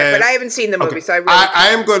 All right, but I haven't seen the movie, so I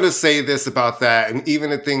am going to say this about that. And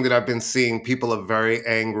even the thing that I've been seeing, people are very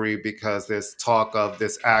angry because there's talk of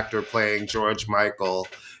this actor playing George Michael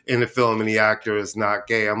in the film and the actor is not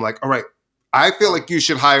gay. I'm like, all right, I feel like you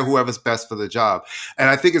should hire whoever's best for the job. And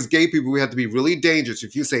I think as gay people, we have to be really dangerous.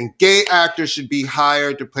 If you're saying gay actors should be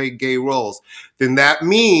hired to play gay roles, then that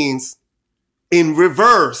means in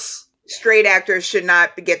reverse, straight actors should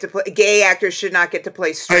not get to play, gay actors should not get to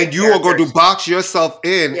play straight and you are going to box yourself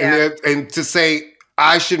in and to say,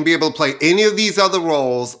 I shouldn't be able to play any of these other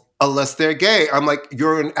roles unless they're gay. I'm like,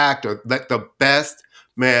 you're an actor. Let the best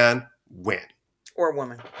man win. Or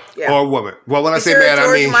woman. Yeah. Or woman. Well, when I say man,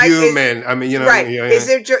 I mean human. I mean, right.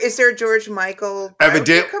 Is there a George Michael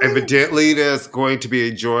Evidently, there's going to be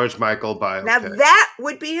a George Michael biopic. Now, that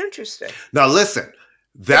would be interesting. Now, listen.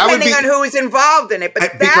 Depending on who is involved in it. But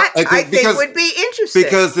I think would be interesting.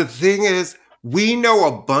 Because the thing is, we know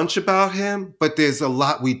a bunch about him, but there's a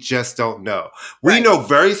lot we just don't know. We Right. know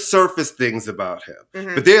very surface things about him,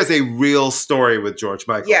 Mhm. but there's a real story with George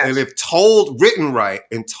Michael. Yes. And if written right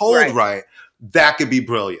and told right, that could be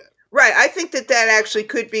brilliant. Right. I think that actually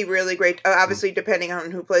could be really great, obviously, depending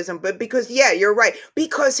on who plays him. But because, yeah, you're right.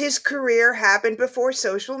 Because his career happened before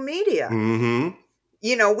social media. Mm-hmm.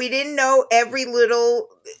 You know, we didn't know every little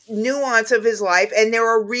nuance of his life. And there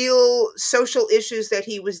are real social issues that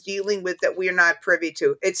he was dealing with that we're not privy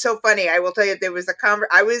to. It's so funny. I will tell you, there was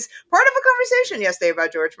I was part of a conversation yesterday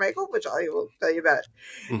about George Michael, which I will tell you about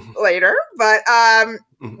later. But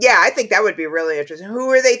yeah, I think that would be really interesting. Who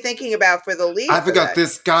are they thinking about for the lead? I forgot that?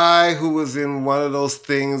 this guy who was in one of those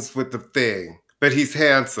things with the thing, but he's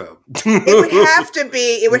handsome.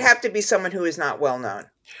 It would have to be someone who is not well known.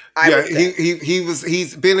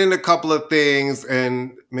 He's been in a couple of things,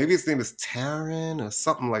 and maybe his name is Taron or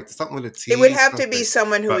something like that, something with a T. It would have to be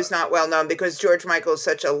someone who is not well known, because George Michael is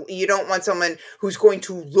you don't want someone who's going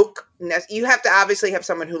to look, you have to obviously have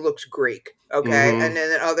someone who looks Greek, okay? Mm-hmm. And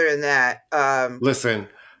then other than that, listen,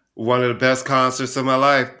 one of the best concerts of my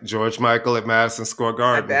life, George Michael at Madison Square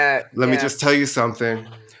Garden. I bet. Let me just tell you something.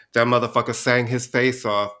 That motherfucker sang his face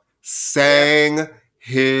off.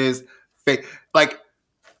 His face. Like,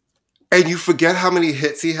 and you forget how many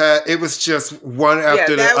hits he had. It was just one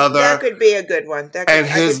after the other. That could be a good one. And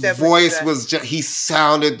his voice was just, he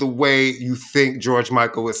sounded the way you think George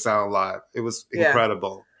Michael would sound live. It was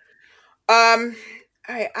incredible. All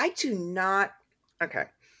right, I do not. Okay.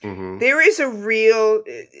 Mm-hmm. There is a real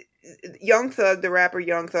Young Thug, the rapper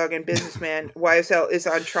Young Thug, and businessman YSL is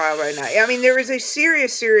on trial right now. I mean, there is a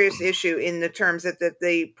serious issue in the terms that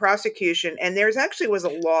the prosecution, and there's actually was a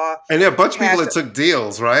law. And there are a bunch of people that took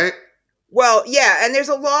deals, right? Well, yeah, and there's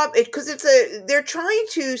a law because they're trying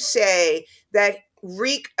to say that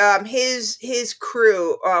his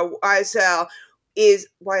crew, YSL is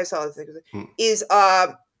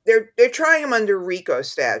they're trying him under RICO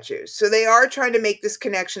statutes. So they are trying to make this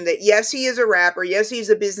connection that yes, he is a rapper, yes, he's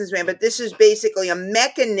a businessman, but this is basically a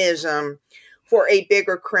mechanism for a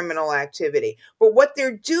bigger criminal activity. But what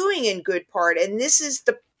they're doing in good part, and this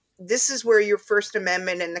is where your First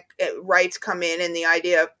Amendment and the rights come in, and the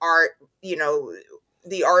idea of art, you know,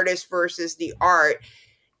 the artist versus the art,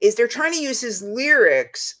 is they're trying to use his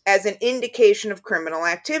lyrics as an indication of criminal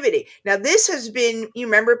activity. Now, this has been, you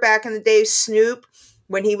remember back in the day, Snoop,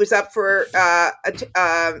 when he was up for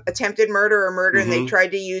attempted murder or murder, and they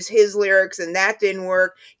tried to use his lyrics, and that didn't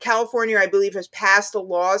work. California, I believe, has passed a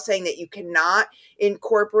law saying that you cannot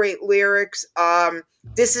incorporate lyrics.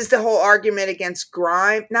 This is the whole argument against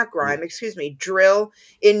drill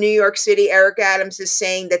in New York City. Eric Adams is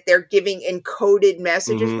saying that they're giving encoded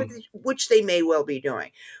messages, which they may well be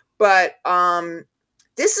doing. But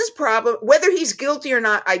this is whether he's guilty or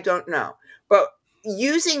not, I don't know. But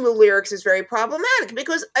using the lyrics is very problematic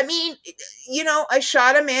because, I mean, you know, I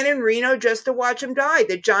shot a man in Reno just to watch him die.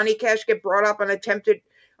 Did Johnny Cash get brought up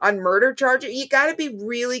on murder charges? You got to be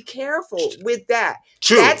really careful with that.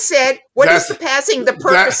 True. That said, what is the passing the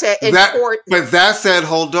Percocet in court? But that said,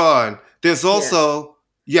 hold on. There's also,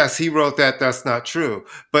 yes, he wrote that. That's not true.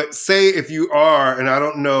 But say if you are, and I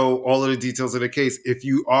don't know all of the details of the case, if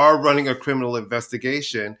you are running a criminal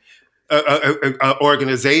investigation,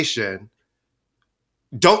 organization,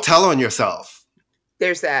 don't tell on yourself.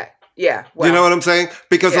 There's that. Yeah. Well, you know what I'm saying?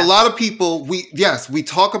 Because a lot of people, we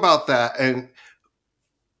talk about that, and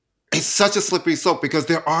it's such a slippery slope because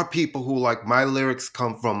there are people who like, my lyrics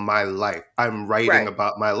come from my life. I'm writing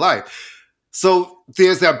about my life. So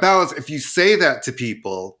there's that balance. If you say that to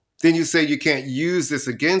people, then you say you can't use this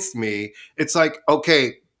against me. It's like,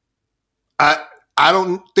 okay, I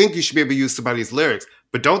don't think you should be able to use somebody's lyrics.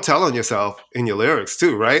 But don't tell on yourself in your lyrics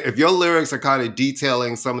too, right? If your lyrics are kind of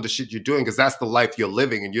detailing some of the shit you're doing, because that's the life you're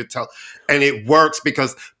living, and and it works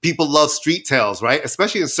because people love street tales, right?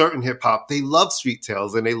 Especially in certain hip hop, they love street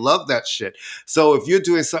tales and they love that shit. So if you're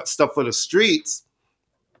doing stuff for the streets,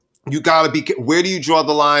 you got to be. Where do you draw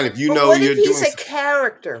the line if you know what you're if he's doing? A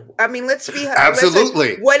character. I mean, let's be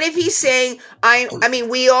absolutely. What if he's saying, I mean,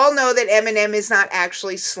 we all know that Eminem is not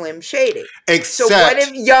actually Slim Shady. So what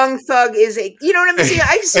if Young Thug is a? You know what I'm saying?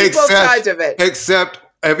 I see both sides of it. Except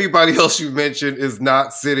everybody else you mentioned is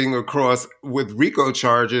not sitting across with RICO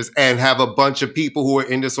charges and have a bunch of people who are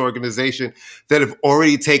in this organization that have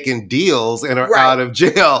already taken deals and are out of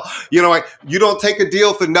jail. You know, like you don't take a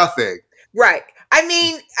deal for nothing, right? I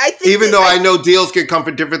mean, I think even though I know deals can come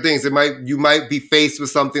for different things, you might be faced with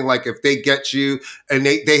something like if they get you and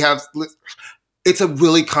they have, it's a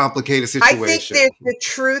really complicated situation. I think the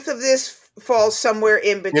truth of this falls somewhere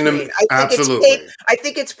in between. Absolutely. I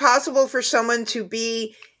think it's possible for someone to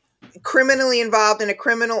be criminally involved in a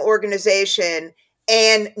criminal organization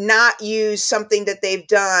and not use something that they've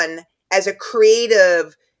done as a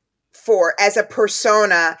creative as a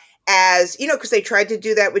persona, as you know, because they tried to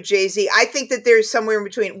do that with Jay-Z. I think that there's somewhere in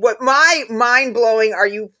between. What my mind blowing, are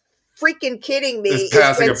you freaking kidding me? It's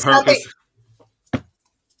passing a purpose.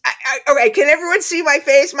 Okay, can everyone see my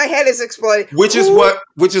face? My head is exploding. Which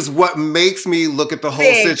is what makes me look at the whole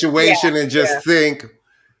situation and just think,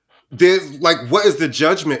 there's like, what is the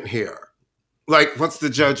judgment here? Like, what's the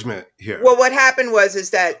judgment here? Well, what happened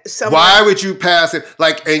is that someone... Why would you pass it?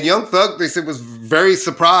 Like, and Young Thug, they said, was very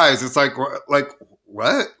surprised. It's like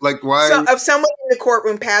what? Like, why? So, if someone in the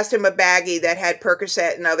courtroom passed him a baggie that had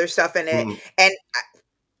Percocet and other stuff in it, and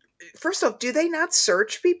first off, do they not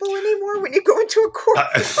search people anymore when you go into a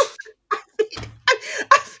courtroom?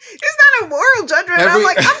 It's not a moral judgment. I'm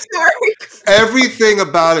like, I'm sorry. Everything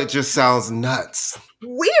about it just sounds nuts.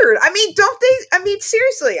 Weird. I mean, don't they? I mean,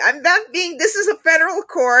 seriously, this is a federal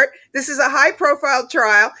court. This is a high profile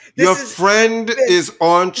trial. Your friend is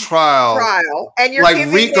on trial. And you're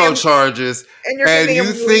like RICO charges. And you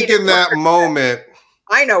think in that moment,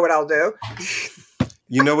 I know what I'll do.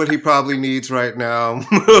 You know what he probably needs right now?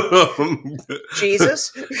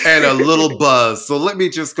 Jesus. And a little buzz. So let me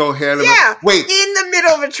just go ahead and wait. In the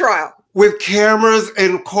middle of a trial. With cameras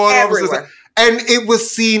and court officers. And it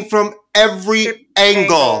was seen from every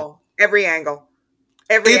angle. Every angle.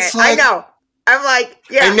 I know. I'm like,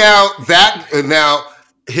 yeah. And now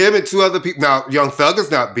him and two other people. Now, Young Thug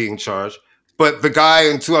is not being charged, but the guy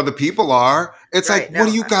and two other people are. It's what are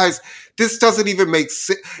you guys? This doesn't even make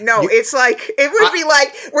sense. No, it's like, it would be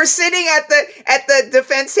like we're sitting at the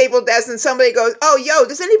defense table desk and somebody goes, "Oh, yo,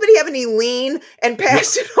 does anybody have any lean?" and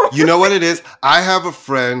pass it over. You know what it is? I have a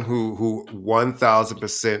friend who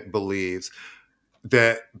 1000% believes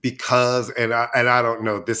that because, and I don't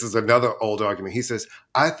know, this is another old argument. He says,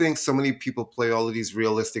 I think so many people play all of these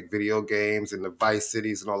realistic video games and the Vice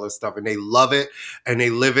Cities and all this stuff, and they love it and they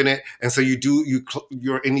live in it. And so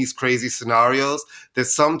you're in these crazy scenarios that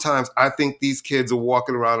sometimes I think these kids are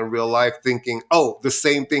walking around in real life thinking, oh, the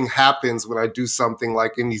same thing happens when I do something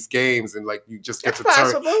like in these games, and like you just get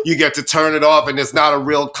to turn it off and there's not a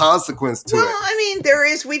real consequence to it. Well, I mean,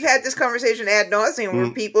 we've had this conversation ad nauseum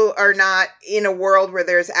where people are not in a world where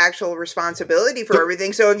there's actual responsibility for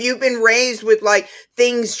everything. So if you've been raised with like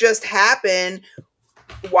things just happen,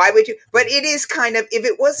 why would you? But it is kind of, if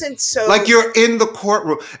it wasn't so like you're in the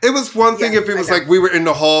courtroom. It was one thing if it was like we were in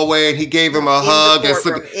the hallway and he gave him a hug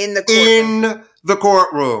in the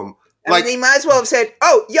courtroom. Like, he might as well have said,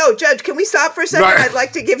 "Oh, yo, Judge, can we stop for a second? I'd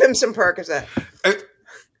like to give him some Percocet."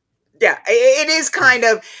 Yeah, it is kind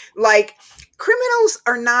of like criminals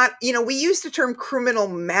are not, we use the term criminal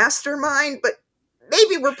mastermind, but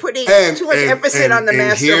maybe we're putting too much emphasis on the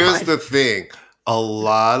mastermind. Here's the thing. A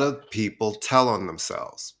lot of people tell on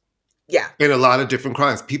themselves. Yeah. In a lot of different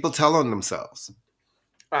crimes. People tell on themselves.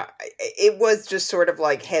 It was just sort of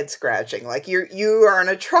like head scratching. Like you are on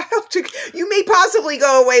a trial. You may possibly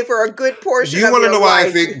go away for a good portion of your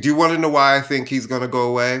life. Do you want to know why I think he's going to go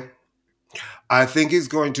away? I think he's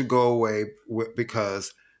going to go away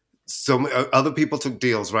because so other people took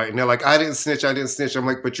deals, right? And they're like, I didn't snitch. I'm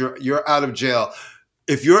like, but you're out of jail.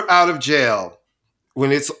 If you're out of jail,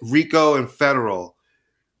 when it's RICO and federal,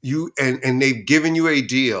 and they've given you a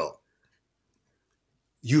deal,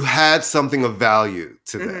 you had something of value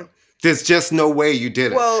to them. Mm-hmm. There's just no way you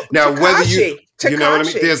did it. Well, now, whether you know what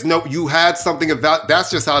I mean? You had something of value. That's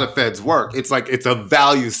just how the feds work. It's like, it's a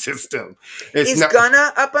value system. Is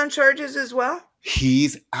Gunna up on charges as well?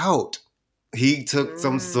 He's out. He took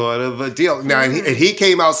some sort of a deal. Now, and he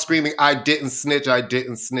came out screaming, I didn't snitch. It'll be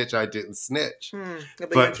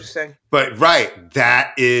interesting. But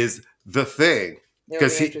that is the thing. It'll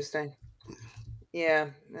be interesting. Yeah.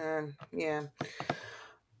 And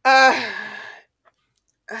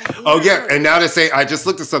now they say, I just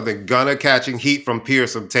looked at something. Gunna catching heat from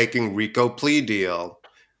Pearson taking RICO plea deal.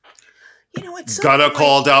 Gunna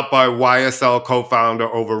called out by YSL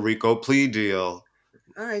co-founder over RICO plea deal.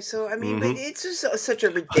 All right, so I mean, but it's just such a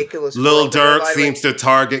ridiculous. Lil Durk seems to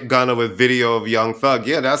target Gunna with video of Young Thug.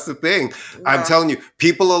 Yeah, that's the thing. I'm telling you,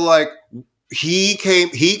 people are like, he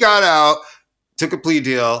got out, took a plea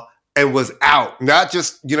deal, and was out. Not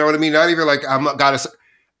just, you know what I mean? Not even like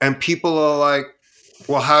and people are like,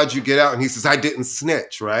 well, how'd you get out? And he says, I didn't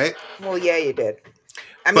snitch, right? Well, yeah, you did.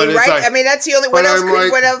 I mean, right? Like, I mean, that's the only. What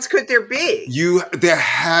else could there be? There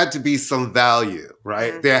had to be some value,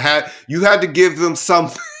 right? Mm-hmm. You had to give them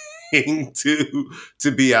something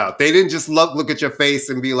to be out. They didn't just look at your face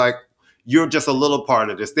and be like, "You're just a little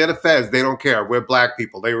part of this." They're the feds. They don't care. We're black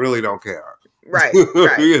people. They really don't care. Right.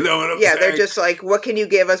 You know what I'm saying? They're just like, what can you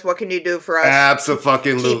give us? What can you do for us?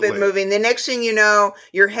 Absolutely. Keep it moving. The next thing you know,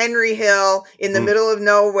 you're Henry Hill in the middle of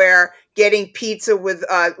nowhere getting pizza with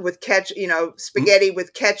ketchup, spaghetti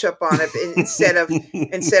with ketchup on it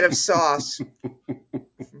instead of sauce.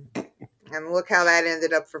 And look how that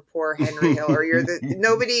ended up for poor Henry Hill. Or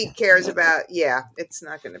nobody cares about. Yeah, it's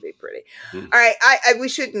not going to be pretty. All right, we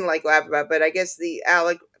shouldn't laugh about, but I guess the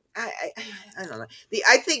Alec. I don't know.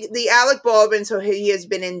 I think the Alec Baldwin. So he has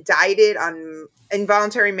been indicted on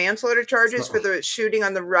involuntary manslaughter charges for the shooting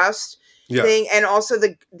on the Rust thing, and also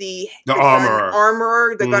the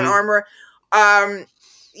armorer, gun armorer.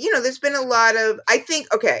 There's been a lot of. I think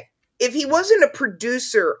if he wasn't a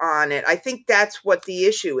producer on it, I think that's what the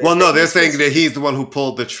issue is. Well, no, they're saying that he's the one who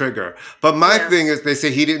pulled the trigger. But my thing is, they say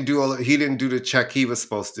he didn't do the check he was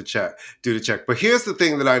supposed to do the check. But here's the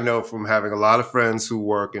thing that I know from having a lot of friends who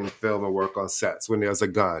work in film and work on sets when there's a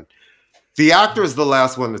gun. The actor is the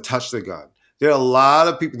last one to touch the gun. There are a lot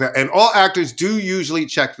of people and all actors do usually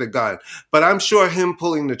check the gun. But I'm sure him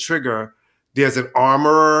pulling the trigger, there's an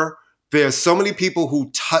armorer. There's so many people who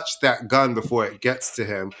touch that gun before it gets to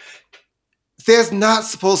him. There's not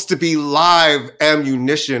supposed to be live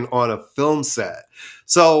ammunition on a film set.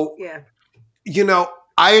 So,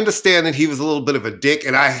 I understand that he was a little bit of a dick,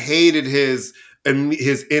 and I hated his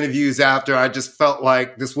interviews after. I just felt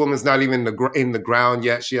like this woman's not even in the ground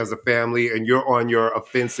yet. She has a family, and you're on your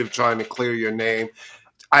offensive trying to clear your name.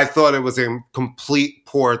 I thought it was in complete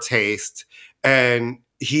poor taste, and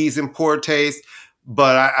he's in poor taste.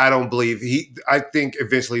 But I don't believe I think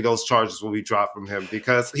eventually those charges will be dropped from him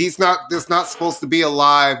because there's not supposed to be a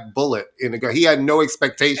live bullet in the gun. He had no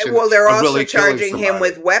expectation. Well, they're also really charging him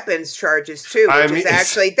with weapons charges too, which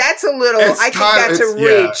that's a little, I think that's a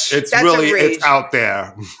reach. Yeah, it's out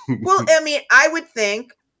there. Well, I mean, I would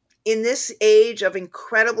think in this age of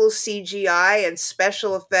incredible CGI and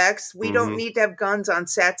special effects, we don't need to have guns on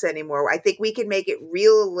sets anymore. I think we can make it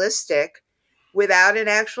realistic without an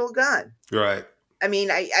actual gun. Right. I mean,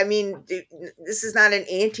 this is not an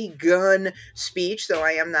anti-gun speech, though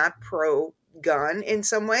I am not pro-gun in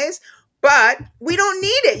some ways. But we don't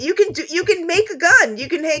need it. You can make a gun. You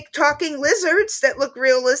can make talking lizards that look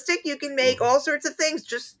realistic. You can make all sorts of things.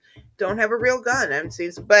 Just don't have a real gun.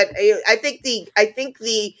 But I think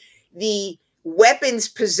the weapons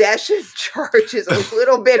possession charge is a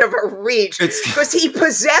little bit of a reach because he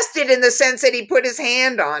possessed it in the sense that he put his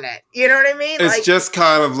hand on it. You know what I mean? It's just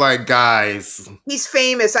kind of like, guys, he's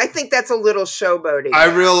famous. I think that's a little showboating. I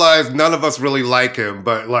realize none of us really like him,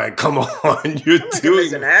 but come on, you're doing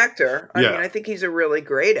as an actor. I mean, I think he's a really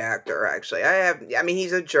great actor. Actually,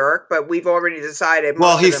 he's a jerk, but we've already decided.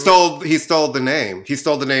 Well, he stole the name. He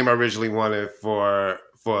stole the name I originally wanted for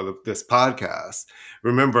this podcast.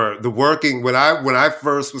 Remember when I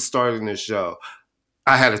first was starting this show,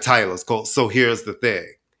 I had a title. It's called "So Here's the Thing,"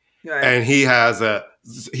 right. And he has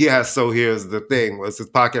 "So Here's the Thing" was his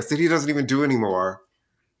podcast that he doesn't even do anymore.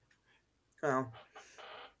 Oh,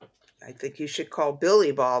 I think you should call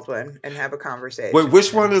Billy Baldwin and have a conversation. Wait,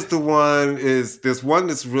 which one is the one? Is this one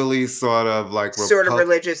that's really sort of like sort of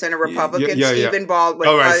religious and a Republican? Yeah. Stephen Baldwin.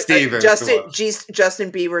 Oh, right, Stephen.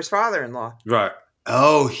 Justin Bieber's father-in-law. Right.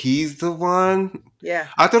 Oh, he's the one? Yeah.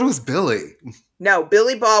 I thought it was Billy. No,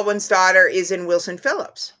 Billy Baldwin's daughter is in Wilson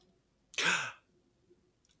Phillips.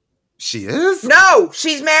 She is? No,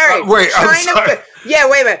 she's married. Wait a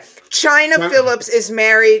minute. China Phillips is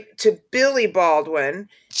married to Billy Baldwin.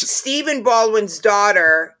 Stephen Baldwin's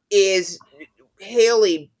daughter is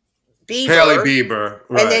Haley Bieber.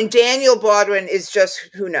 Right. And then Daniel Baldwin is just,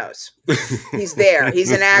 who knows? He's there.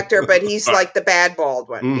 He's an actor, but he's like the bad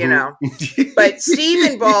Baldwin, you know? But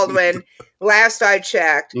Stephen Baldwin, last I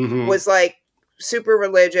checked, was like super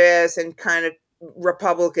religious and kind of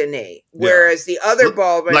Republican-y. Whereas the other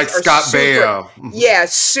Baldwins like are Scott Baio. Yeah,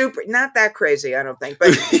 super, not that crazy, I don't think.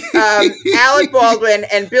 But Alec Baldwin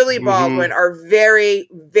and Billy Baldwin are very,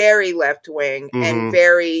 very left-wing and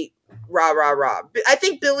very rah. I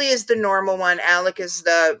think Billy is the normal one. Alec is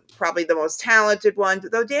probably the most talented one.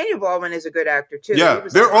 Though Daniel Baldwin is a good actor too. Yeah,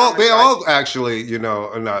 they all actually,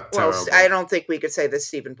 are not terrible. I don't think we could say that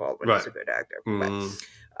Stephen Baldwin is a good actor.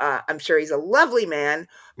 But I'm sure he's a lovely man.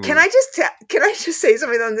 Can I just say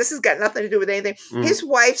something though? And this has got nothing to do with anything. His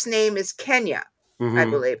wife's name is Kenya, I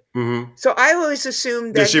believe. So I always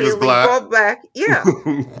assumed that she was black. Yeah.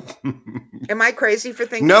 Am I crazy for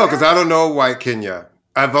thinking? No, because I don't know white Kenya.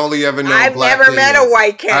 I've only ever known I've black never met a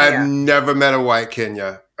white Kenya. I've never met a white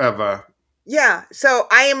Kenya, ever. Yeah, so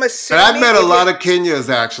I am assuming... And I've met a lot of Kenyas,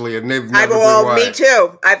 actually, and they've never been white. Me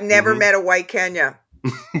too. I've never met a white Kenya.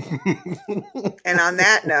 And on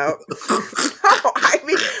that note, no,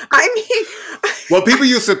 I mean, well, people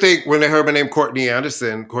used to think when they heard my name, Courtney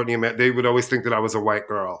Anderson, they would always think that I was a white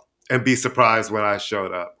girl and be surprised when I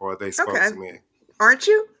showed up or they spoke to me. Aren't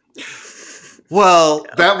you? Well,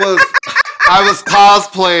 I was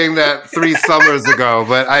cosplaying that 3 summers ago,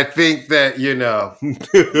 but I think that, Yeah,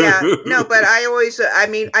 no, but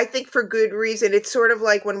I think for good reason. It's sort of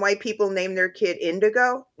like when white people name their kid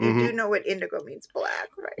Indigo. You do know what indigo means, black,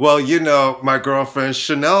 right? Well, my girlfriend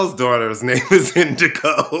Chanel's daughter's name is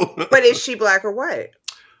Indigo. But is she black or white?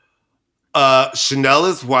 Chanel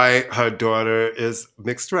is white. Her daughter is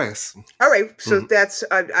mixed race. All right, so that's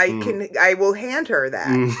I will hand her that.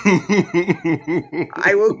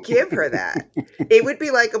 I will give her that. It would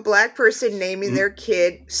be like a black person naming their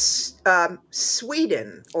kid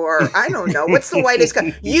Sweden, or I don't know, what's the whitest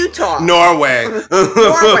country? Utah, Norway.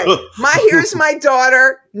 Here's my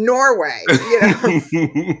daughter, Norway.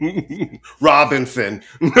 Robinson.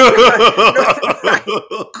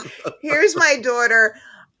 Here's my daughter,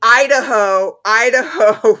 Idaho,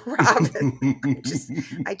 Robin.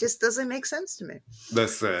 I just doesn't make sense to me.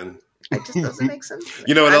 Listen. It just doesn't make sense to me.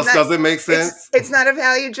 You know what else doesn't make sense? It's not a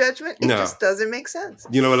value judgment. It just doesn't make sense.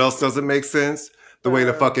 You know what else doesn't make sense? The way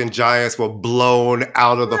the fucking Giants were blown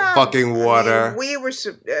out of the fucking water.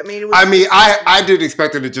 I didn't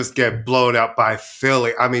expect it to just get blown out by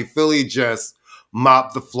Philly. I mean, Philly just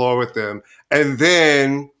mopped the floor with them. And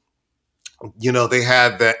then, they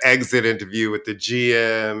had the exit interview with the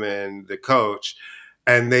GM and the coach,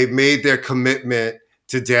 and they made their commitment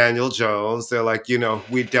to Daniel Jones. They're like,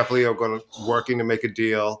 we definitely are working to make a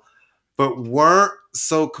deal, but weren't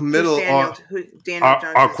so committal on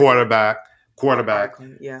our quarterback.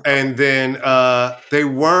 Yeah. And then they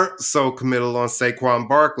weren't so committal on Saquon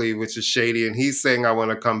Barkley, which is shady, and he's saying, I want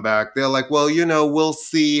to come back. They're like, well, we'll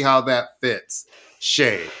see how that fits.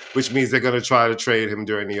 Shade, which means they're going to try to trade him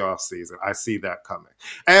during the offseason. I see that coming.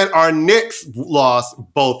 And our Knicks lost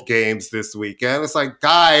both games this weekend. It's like,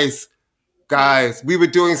 guys, we were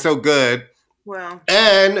doing so good. Well,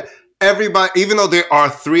 and everybody, even though there are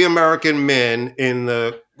 3 American men in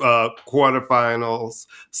the quarterfinals,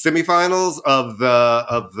 semifinals of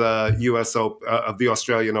the U.S. Open, of the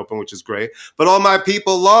Australian Open, which is great, but all my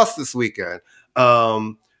people lost this weekend.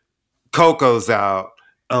 Coco's out.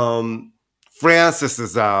 Francis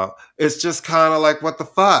is out. It's just kind of like, what the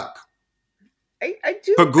fuck? I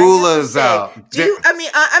do. Pagula's out.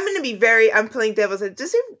 I'm going to be I'm playing devil's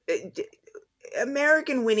advocate.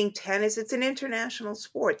 American winning tennis, it's an international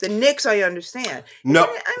sport. The Knicks, I understand.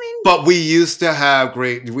 No, but we used to have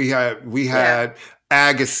we had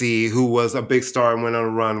Agassi, who was a big star and went on a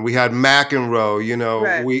run. We had McEnroe,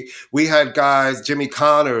 right. We had guys, Jimmy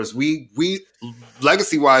Connors. We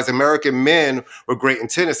legacy-wise, American men were great in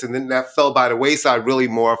tennis, and then that fell by the wayside really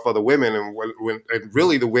more for the women. And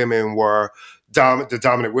really the women were the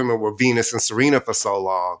dominant women were Venus and Serena for so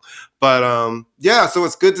long. But so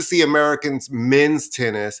it's good to see Americans men's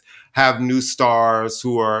tennis have new stars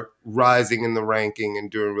who are rising in the ranking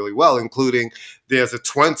and doing really well, including there's a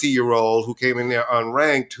 20-year-old who came in there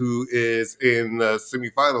unranked who is in the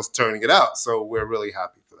semifinals turning it out. So we're really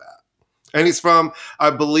happy. And he's from, I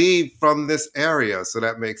believe, from this area. So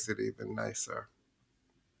that makes it even nicer.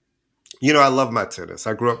 I love my tennis.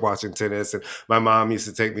 I grew up watching tennis, and my mom used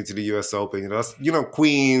to take me to the U.S. Open.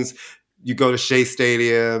 Queens, you go to Shea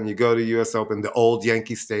Stadium, you go to U.S. Open, the old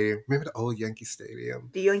Yankee Stadium. Remember the old Yankee Stadium?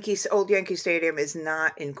 The old Yankee Stadium is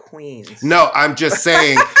not in Queens. No, I'm just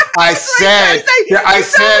saying. I said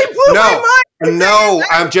no. No,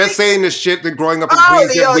 I'm just saying the shit that growing up in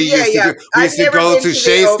Queens that we used to do. We used to go to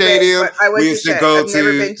Shea Stadium. We used to go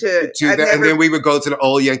and then we would go to the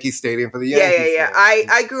old Yankee Stadium for the Yankees. Yeah.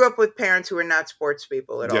 I grew up with parents who were not sports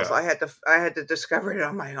people at all, so I had to discover it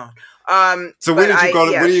on my own. So when did you go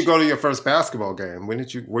to? When did you go to your first basketball game?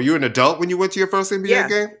 Were you an adult when you went to your first NBA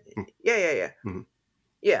game? Yeah. Mm-hmm.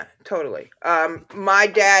 Yeah, totally. My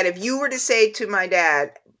dad, if you were to say to my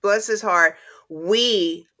dad, bless his heart,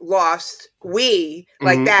 we lost, like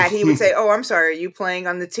that, he would say, oh, I'm sorry, are you playing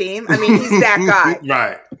on the team? I mean, he's that guy.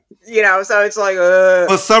 Right. So it's like,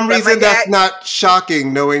 for some reason, that's not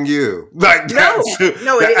shocking knowing you. Like,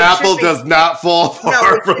 the apple does not fall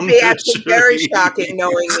far from the tree. No, it's very shocking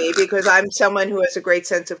knowing me because I'm someone who has a great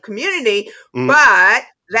sense of community, but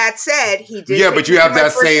that said, he did. Yeah, but you have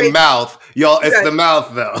that same mouth. Y'all, it's the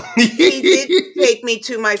mouth, though. He did take me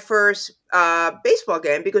to my first baseball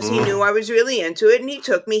game because he knew I was really into it, and he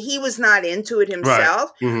took me. He was not into it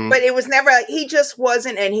himself, but it was never, he just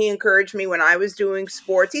wasn't, and he encouraged me when I was doing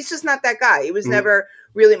sports. He's just not that guy. He was never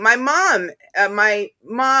really, my mom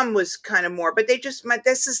was kind of more, but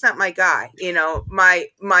this is not my guy,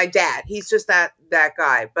 my dad, he's just that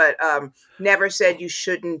guy, but never said you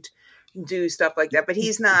shouldn't do stuff like that, but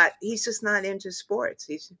he's just not into sports.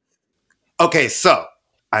 Okay, so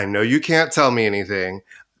I know you can't tell me anything.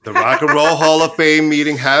 The Rock and Roll Hall of Fame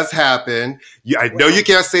meeting has happened. I know you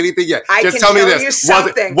can't say anything yet. Just tell me this.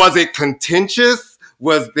 Was it contentious?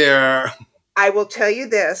 Was there... I will tell you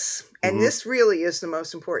this, and this really is the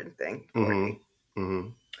most important thing for me.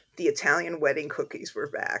 The Italian wedding cookies were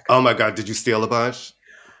back. Oh my God, did you steal a bunch?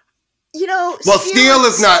 Steal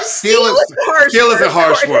is a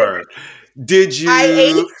harsh word. Did you? I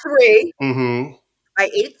ate 3. I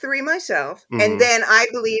ate 3 myself, and then I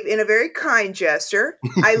believe in a very kind gesture,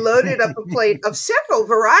 I loaded up a plate of several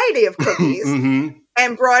variety of cookies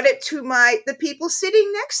and brought it to the people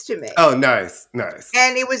sitting next to me. Oh, nice.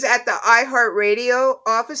 And it was at the iHeartRadio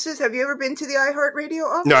offices. Have you ever been to the iHeartRadio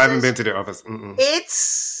offices? No, I haven't been to the office.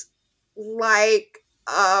 It's like,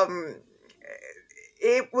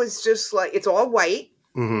 it was just like, it's all white.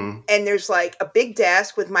 And there's like a big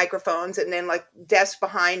desk with microphones, and then like desks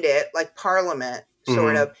behind it, like Parliament,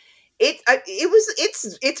 sort of.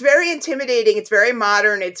 It's very intimidating. It's very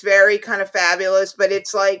modern. It's very kind of fabulous, but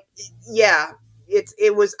it's like,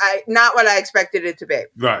 it was not what I expected it to be.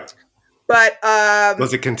 Right. But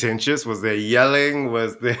was it contentious? Was there yelling?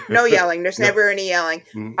 Was there no yelling? There's never any yelling.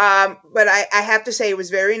 But I have to say, it was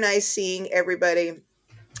very nice seeing everybody.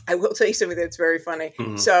 I will tell you something that's very funny.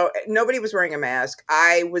 So nobody was wearing a mask.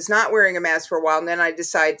 I was not wearing a mask for a while, and then I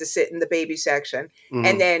decided to sit in the baby section.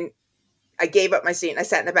 And then I gave up my seat and I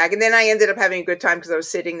sat in the back. And then I ended up having a good time because I was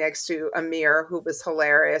sitting next to Amir, who was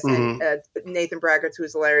hilarious, and Nathan Brackett, who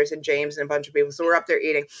was hilarious, and James and a bunch of people. So we're up there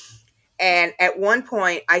eating. And at one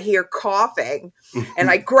point, I hear coughing, and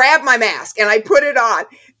I grab my mask and I put it on.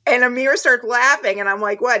 And Amir starts laughing, and I'm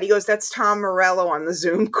like, "What?" He goes, "That's Tom Morello on the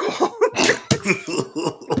Zoom call."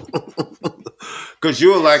 Because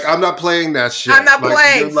you were like, "I'm not playing that shit. I'm not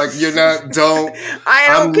playing." You're not. Don't. I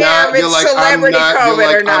don't care if it's celebrity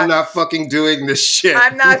COVID or not. I'm not fucking doing this shit.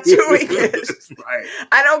 I'm not doing this. Right.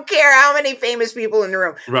 I don't care how many famous people in the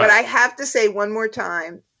room. Right. But I have to say one more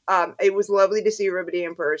time, it was lovely to see everybody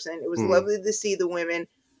in person. It was lovely to see the women,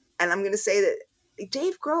 and I'm going to say that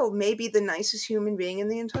Dave Grohl may be the nicest human being in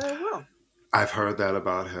the entire world. I've heard that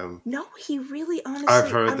about him. No, he really, honestly.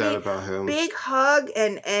 I've heard that about him. Big hug,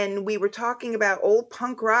 and we were talking about old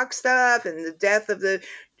punk rock stuff and the death of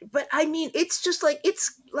but I mean, it's just like,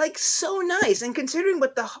 it's like so nice. And considering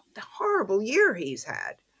what the horrible year he's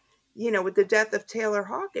had, with the death of Taylor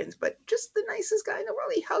Hawkins, but just the nicest guy in the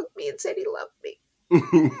world. He hugged me and said he loved me.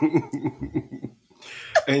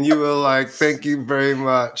 And you were like, "Thank you very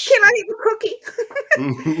much. Can I eat a cookie?"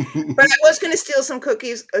 But I was going to steal some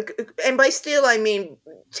cookies. And by steal, I mean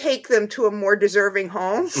take them to a more deserving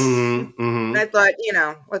home. And I thought,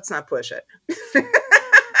 let's not push it.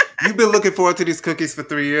 You've been looking forward to these cookies for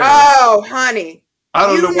 3 years. Oh, honey. I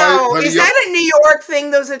don't know why. Is that a New York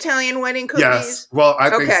thing, those Italian wedding cookies? Yes. Well,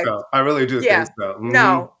 I think so. I really do think so.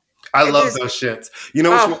 No. I love those shits.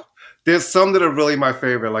 There's some that are really my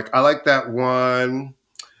favorite. Like, I like that one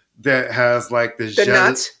that has like the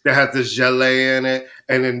nuts, that has the gelée in it,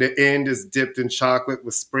 and then the end is dipped in chocolate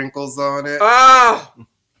with sprinkles on it. Oh,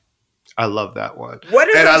 I love that one. What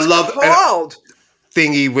are those called?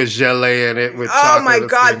 Thingy with gelée in it with chocolate. Oh my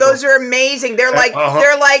God, those are amazing. They're like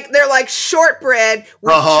they're like shortbread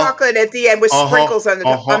with chocolate at the end with sprinkles on the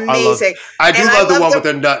top. Amazing. I do love the one with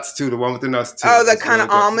the nuts too. The one with the nuts too. Oh, the kind of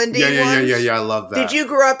almondy ones? Yeah. I love that. Did you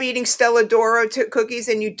grow up eating Stella D'oro cookies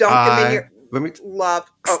and you dunked them in your?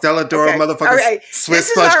 Stella D'oro motherfucker right. Swiss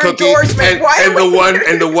fudge cookie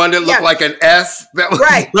and the one that looked like an S. That was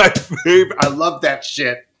my favorite. I love that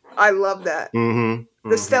shit. I love that.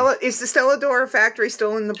 Is the Stella D'oro factory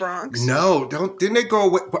still in the Bronx? No, didn't they go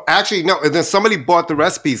away? Actually, no. And then somebody bought the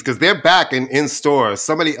recipes because they're back in stores.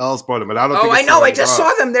 Somebody else bought them, and I don't. I know. I just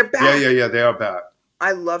saw them. They're back. Yeah. They are back.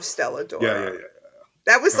 I love Stella D'oro. Yeah.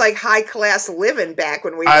 That was like high class living back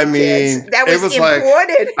when we were kids. That was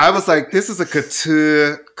imported. Like, I was like, this is a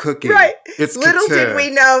couture cookie. Right. It's little couture. Did we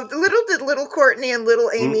know, little Courtney and little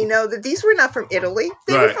Amy know that these were not from Italy.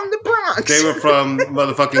 They were from the Bronx. They were from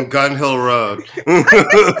motherfucking Gun Hill Road.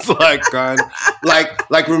 It's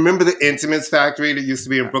like remember the Intimates factory that used to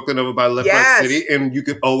be in Brooklyn over by Left Front City? And you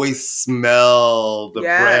could always smell the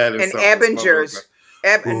bread and stuff. Ebingers.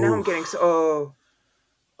 Now I'm getting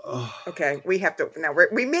Okay, we have to now.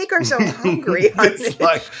 We make ourselves hungry on this. It's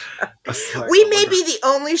like We oh my may God. be the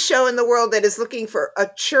only show in the world that is looking for a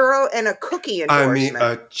churro and a cookie I endorsement. mean,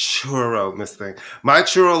 a churro, Miss Thing. My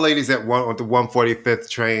churro lady's at the 145th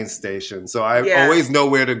train station, so I Yeah. always know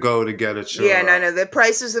where to go to get a churro. Yeah, no. The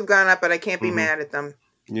prices have gone up, but I can't be Mhm. mad at them.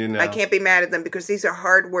 You know, I can't be mad at them because these are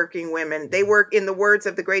hardworking women. They work, in the words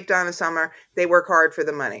of the great Donna Summer, they work hard for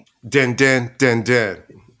the money. din. Din,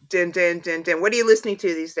 din, din, din. What are you listening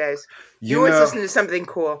to these days? You always listen to something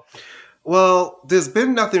cool. Well, there's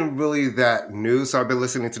been nothing really that new, so I've been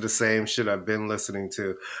listening to the same shit I've been listening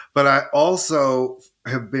to. But I also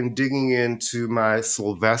have been digging into my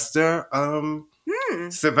Sylvester albums,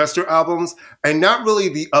 and not really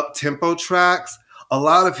the up-tempo tracks. A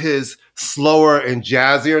lot of his slower and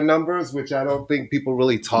jazzier numbers, which I don't think people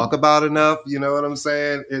really talk about enough. You know what I'm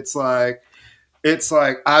saying? It's like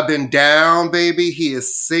I've been down, baby. He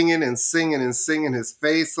is singing and singing and singing his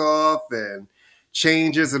face off and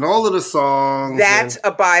changes and all of the songs. That's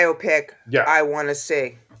a biopic Yeah. I want to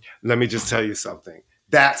see. Let me just tell you something.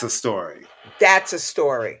 That's a story. That's a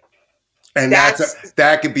story. And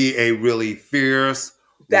that could be a really fierce,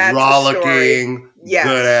 That's a rollicking, story. Yes.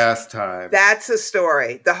 good ass time. That's a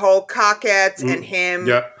story. The whole Cockettes and him.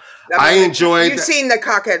 Yep. I mean, enjoyed. You've seen the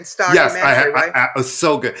Cockettes documentary, Yes, I have. right? It was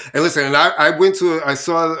so good. And listen, and I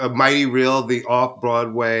saw a Mighty Real, the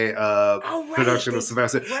off-Broadway production of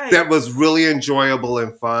Sylvester. Right. That was really enjoyable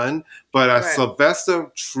and fun. But a Right.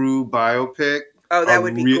 Sylvester true biopic. Oh, that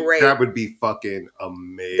would be great. That would be fucking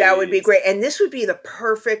amazing. That would be great. And this would be the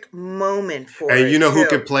perfect moment for it. And you know who too.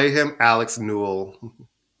 could play him? Alex Newell.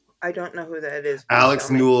 I don't know who that is.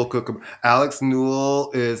 Alex Newell could. Alex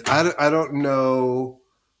Newell is. I don't know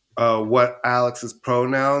what Alex's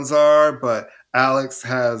pronouns are, but Alex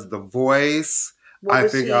has the voice. I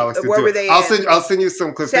think Alex could what do were it. they I'll send you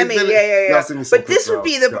some clips. Send me, I'll yeah. send you some But this clips would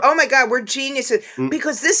be out. the, oh my God, we're geniuses.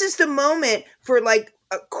 Because this is the moment for like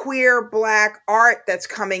a queer Black art that's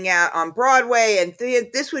coming out on Broadway. And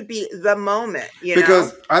this would be the moment, you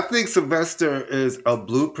Because know? I think Sylvester is a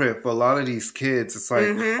blueprint for a lot of these kids. It's like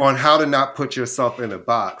Mm-hmm. on how to not put yourself in a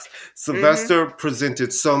box. Sylvester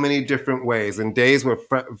presented so many different ways. And days where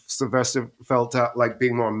Sylvester felt out like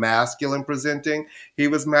being more masculine presenting, he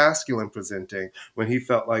was masculine presenting. When he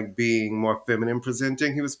felt like being more feminine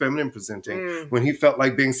presenting, he was feminine presenting. When he felt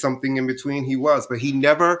like being something in between, he was. But he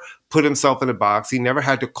never put himself in a box. He never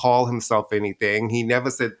had to call himself anything. He never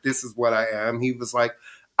said, this is what I am. He was like,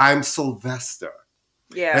 I'm Sylvester.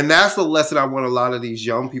 Yeah. And that's the lesson I want a lot of these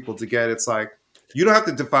young people to get. It's like, you don't have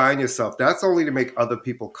to define yourself. That's only to make other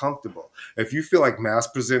people comfortable. If you feel like mass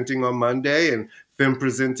presenting on Monday and femme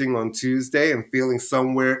presenting on Tuesday and feeling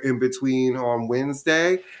somewhere in between on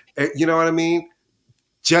Wednesday, you know what I mean?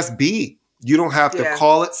 Just be. You don't have to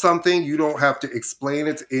call it something. You don't have to explain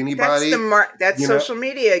it to anybody. That's social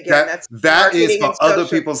media again. That is for other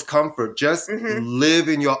social. people's comfort. Just live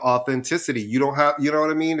in your authenticity. You don't have, you know what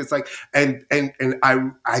I mean? It's like, and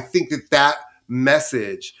I think that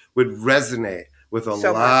message would resonate with a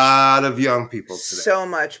lot of young people today. So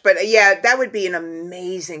much. But yeah, that would be an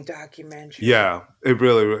amazing documentary. Yeah, it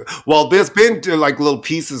really. Well, there's been like little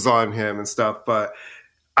pieces on him and stuff, but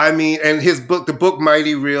I mean, and his book, the book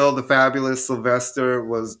Mighty Real, The Fabulous Sylvester,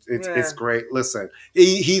 it's great. Listen,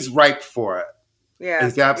 he's ripe for it. Yeah,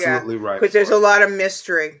 he's absolutely right. Because there's a lot of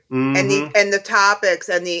mystery and the topics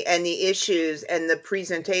and the issues and the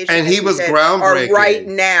presentation. And he was groundbreaking. Are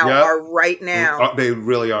right now. They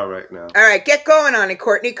really are right now. All right, get going on it,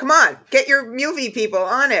 Courtney. Come on, get your movie people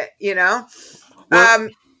on it. You know. Well,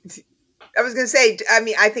 I was going to say, I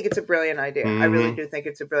mean, I think it's a brilliant idea. I really do think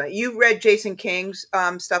it's a brilliant. You read Jason King's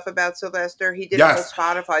stuff about Sylvester? He did a whole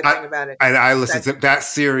Spotify thing about it. And I listened to that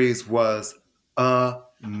series was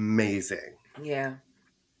amazing. Yeah,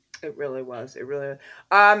 it really was. It really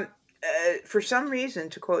was. For some reason,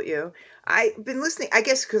 to quote you, I've been listening, I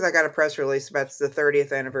guess because I got a press release about the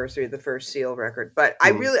 30th anniversary of the first Seal record, but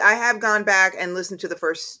I have gone back and listened to the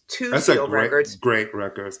first two Seal records. Great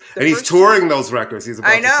records. And he's touring those records. He's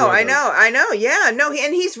about I know. Yeah, no,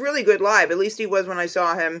 and he's really good live. At least he was when I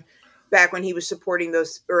saw him back when he was supporting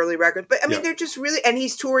those early records. But I mean, they're just really, and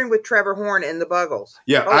he's touring with Trevor Horn and the Buggles.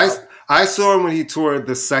 Yeah, I saw him when he toured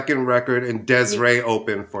the second record and Desiree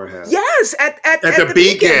opened for him. Yes, at the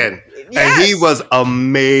Beacon. Yes. And he was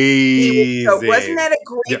amazing. Wasn't that a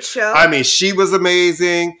great show? I mean, she was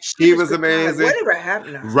amazing. He was amazing. God, whatever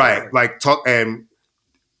happened to her? Right. Like,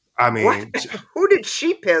 who did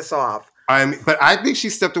she piss off? But I think she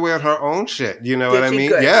stepped away on her own shit. You know what I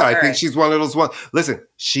mean? Good. Yeah, I think she's one of those ones. Listen,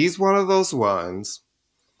 she's one of those ones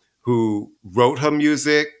who wrote her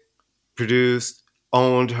music, produced,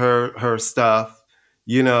 owned her stuff,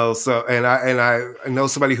 You know, so and I know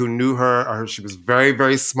somebody who knew her. Or she was very,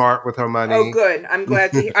 very smart with her money. Oh, good. I'm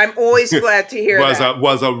glad to. I'm always glad to hear that.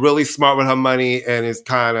 Was a really smart with her money, and is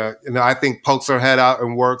kind of, you know, I think pokes her head out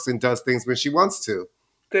and works and does things when she wants to.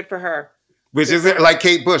 Good for her. Which isn't like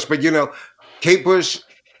Kate Bush, but you know, Kate Bush,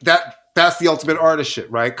 that's the ultimate artist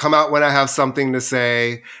shit, right? Come out when I have something to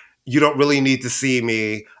say. You don't really need to see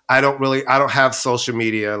me. I don't have social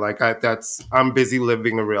media. Like I'm busy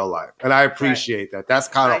living a real life. And I appreciate that. That's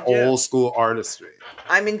kind of old school artistry.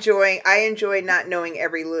 I enjoy not knowing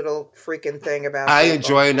every little freaking thing about I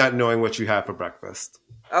enjoy not knowing what you have for breakfast.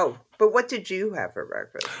 Oh, but what did you have for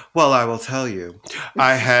breakfast? Well, I will tell you.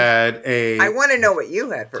 I had I want to know what you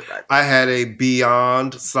had for breakfast. I had a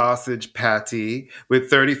Beyond sausage patty with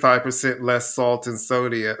 35% less salt and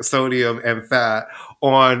sodium and fat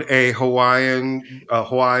on a Hawaiian,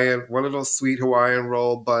 one of those sweet Hawaiian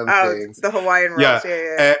roll bun things. The Hawaiian rolls,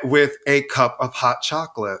 yeah. With a cup of hot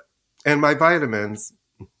chocolate and my vitamins.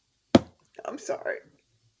 I'm sorry.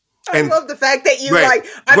 I love the fact that you not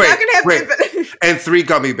going to have... And 3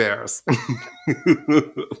 gummy bears.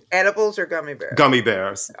 Edibles or gummy bears? Gummy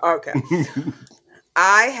bears. Okay.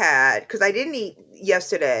 I had, because I didn't eat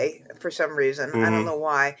yesterday for some reason. Mm-hmm. I don't know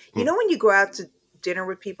why. You know when you go out to dinner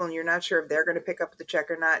with people and you're not sure if they're going to pick up the check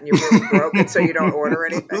or not and you're really broke and so you don't order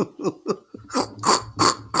anything?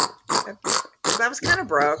 I was kind of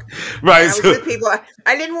broke. Right. I was with people.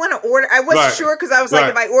 I didn't want to order. I wasn't sure because I was like,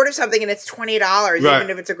 if I order something and it's $20, even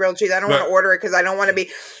if it's a grilled cheese, I don't want to order it because I don't want to be,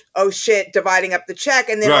 oh shit, dividing up the check.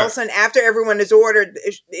 And then all of a sudden, after everyone is ordered,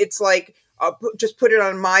 it's like, just put it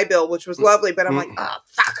on my bill, which was lovely. But I'm like, oh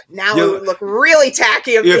fuck! Now it would look really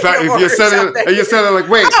tacky if you're saying like,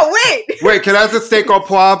 wait, can I have the steak au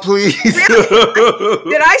poivre, please? Really?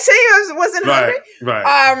 Did I say I wasn't hungry?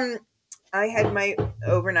 Right. I had my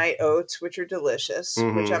overnight oats, which are delicious,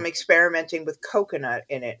 which I'm experimenting with coconut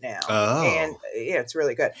in it now. Oh. And yeah, it's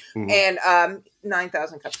really good. And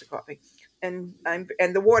 9,000 cups of coffee. And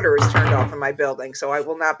the water is turned off in my building, so I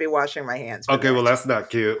will not be washing my hands. Okay, well, that's not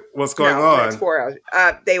cute. What's going on? It's 4 hours.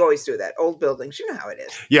 They always do that. Old buildings. You know how it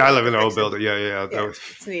is. Yeah, I live in an old building. Yeah.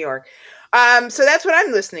 It's New York. So that's what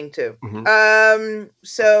I'm listening to. Mm-hmm.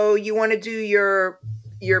 So you want to do your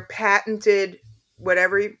patented...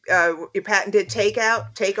 whatever your patented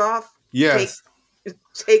takeoff. Yes.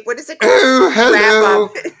 Take what is it called? Oh, hello.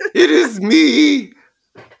 It is me,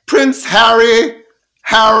 Prince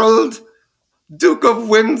Harold, Duke of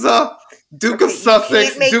Windsor, Duke of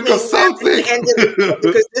Sussex, Duke of something.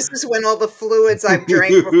 Because this is when all the fluids I've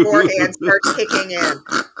drank beforehand start kicking in.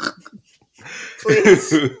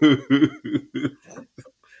 Please.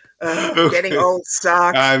 Getting old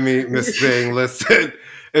sucks. I mean, Miss Thing, listen.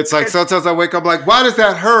 It's like sometimes I wake up like, why does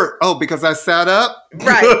that hurt? Oh, because I sat up?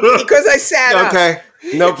 Right, because I sat up. Okay,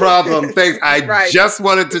 no problem. Thanks. I just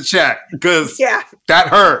wanted to check because that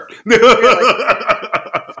hurt.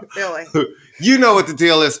 Really? You know what the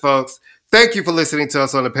deal is, folks. Thank you for listening to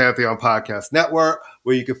us on the Pantheon Podcast Network,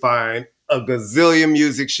 where you can find a gazillion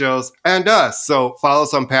music shows and us. So follow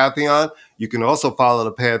us on Pantheon. You can also follow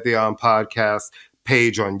the Pantheon Podcast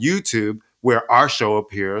page on YouTube, where our show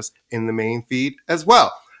appears in the main feed as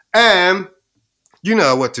well. And you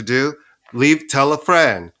know what to do. Tell a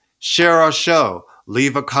friend, share our show,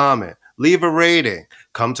 leave a comment, leave a rating,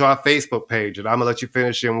 come to our Facebook page, and I'm going to let you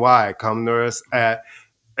finish in why. Come to us at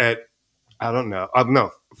I don't know.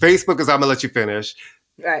 No, Facebook is I'm going to let you finish.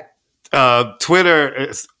 Right. Twitter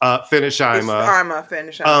is Finish Ima.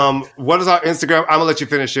 Finish Ima. What is our Instagram? I'm gonna let you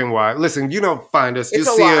finish in why. Listen, you don't find us. You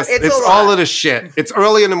see us. It's all of the shit. It's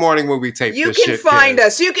early in the morning when we tape this shit. You can find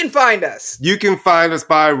us. You can find us. You can find us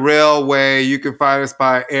by railway. You can find us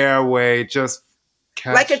by airway. Just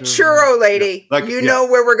like a churro lady. You know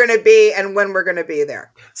where we're gonna be and when we're gonna be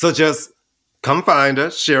there. So just come find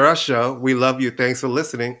us. Share our show. We love you. Thanks for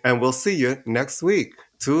listening, and we'll see you next week.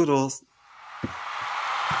 Toodles.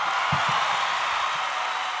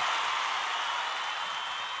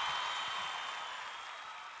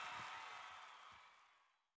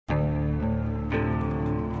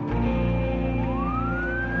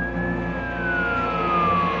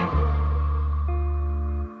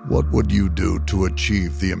 What would you do to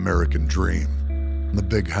achieve the American dream? The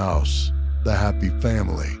big house, the happy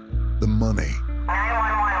family, the money.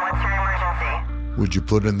 911, what's your emergency? Would you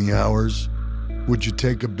put in the hours? Would you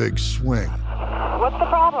take a big swing? What's the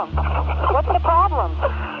problem? What's the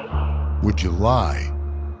problem? Would you lie?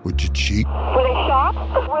 Would you cheat? Were they shot?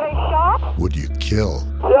 Were they shot? Would you kill?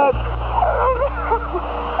 Yes.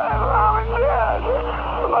 My mom is dead.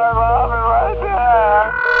 My mom is right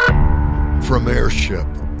there. From Airship,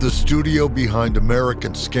 the studio behind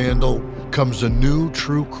American Scandal, comes a new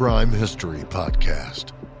true crime history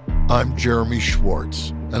podcast. I'm Jeremy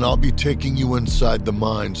Schwartz, and I'll be taking you inside the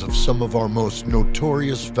minds of some of our most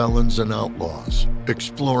notorious felons and outlaws,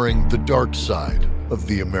 exploring the dark side of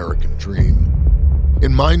the American dream.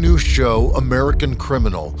 In my new show, American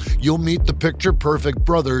Criminal, you'll meet the picture-perfect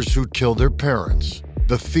brothers who'd kill their parents,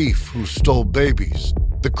 the thief who stole babies,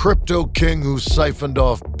 the crypto king who siphoned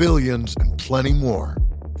off billions, and plenty more.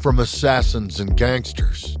 From assassins and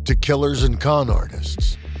gangsters to killers and con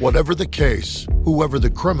artists. Whatever the case, whoever the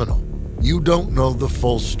criminal, you don't know the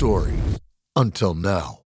full story. Until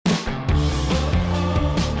now.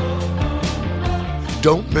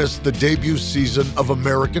 Don't miss the debut season of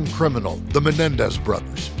American Criminal, The Menendez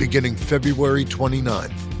Brothers, beginning February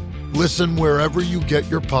 29th. Listen wherever you get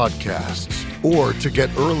your podcasts, or to get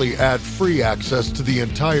early ad-free access to the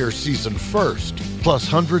entire season first, plus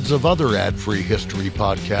hundreds of other ad-free history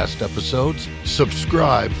podcast episodes,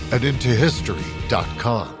 subscribe at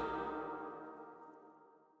IntoHistory.com.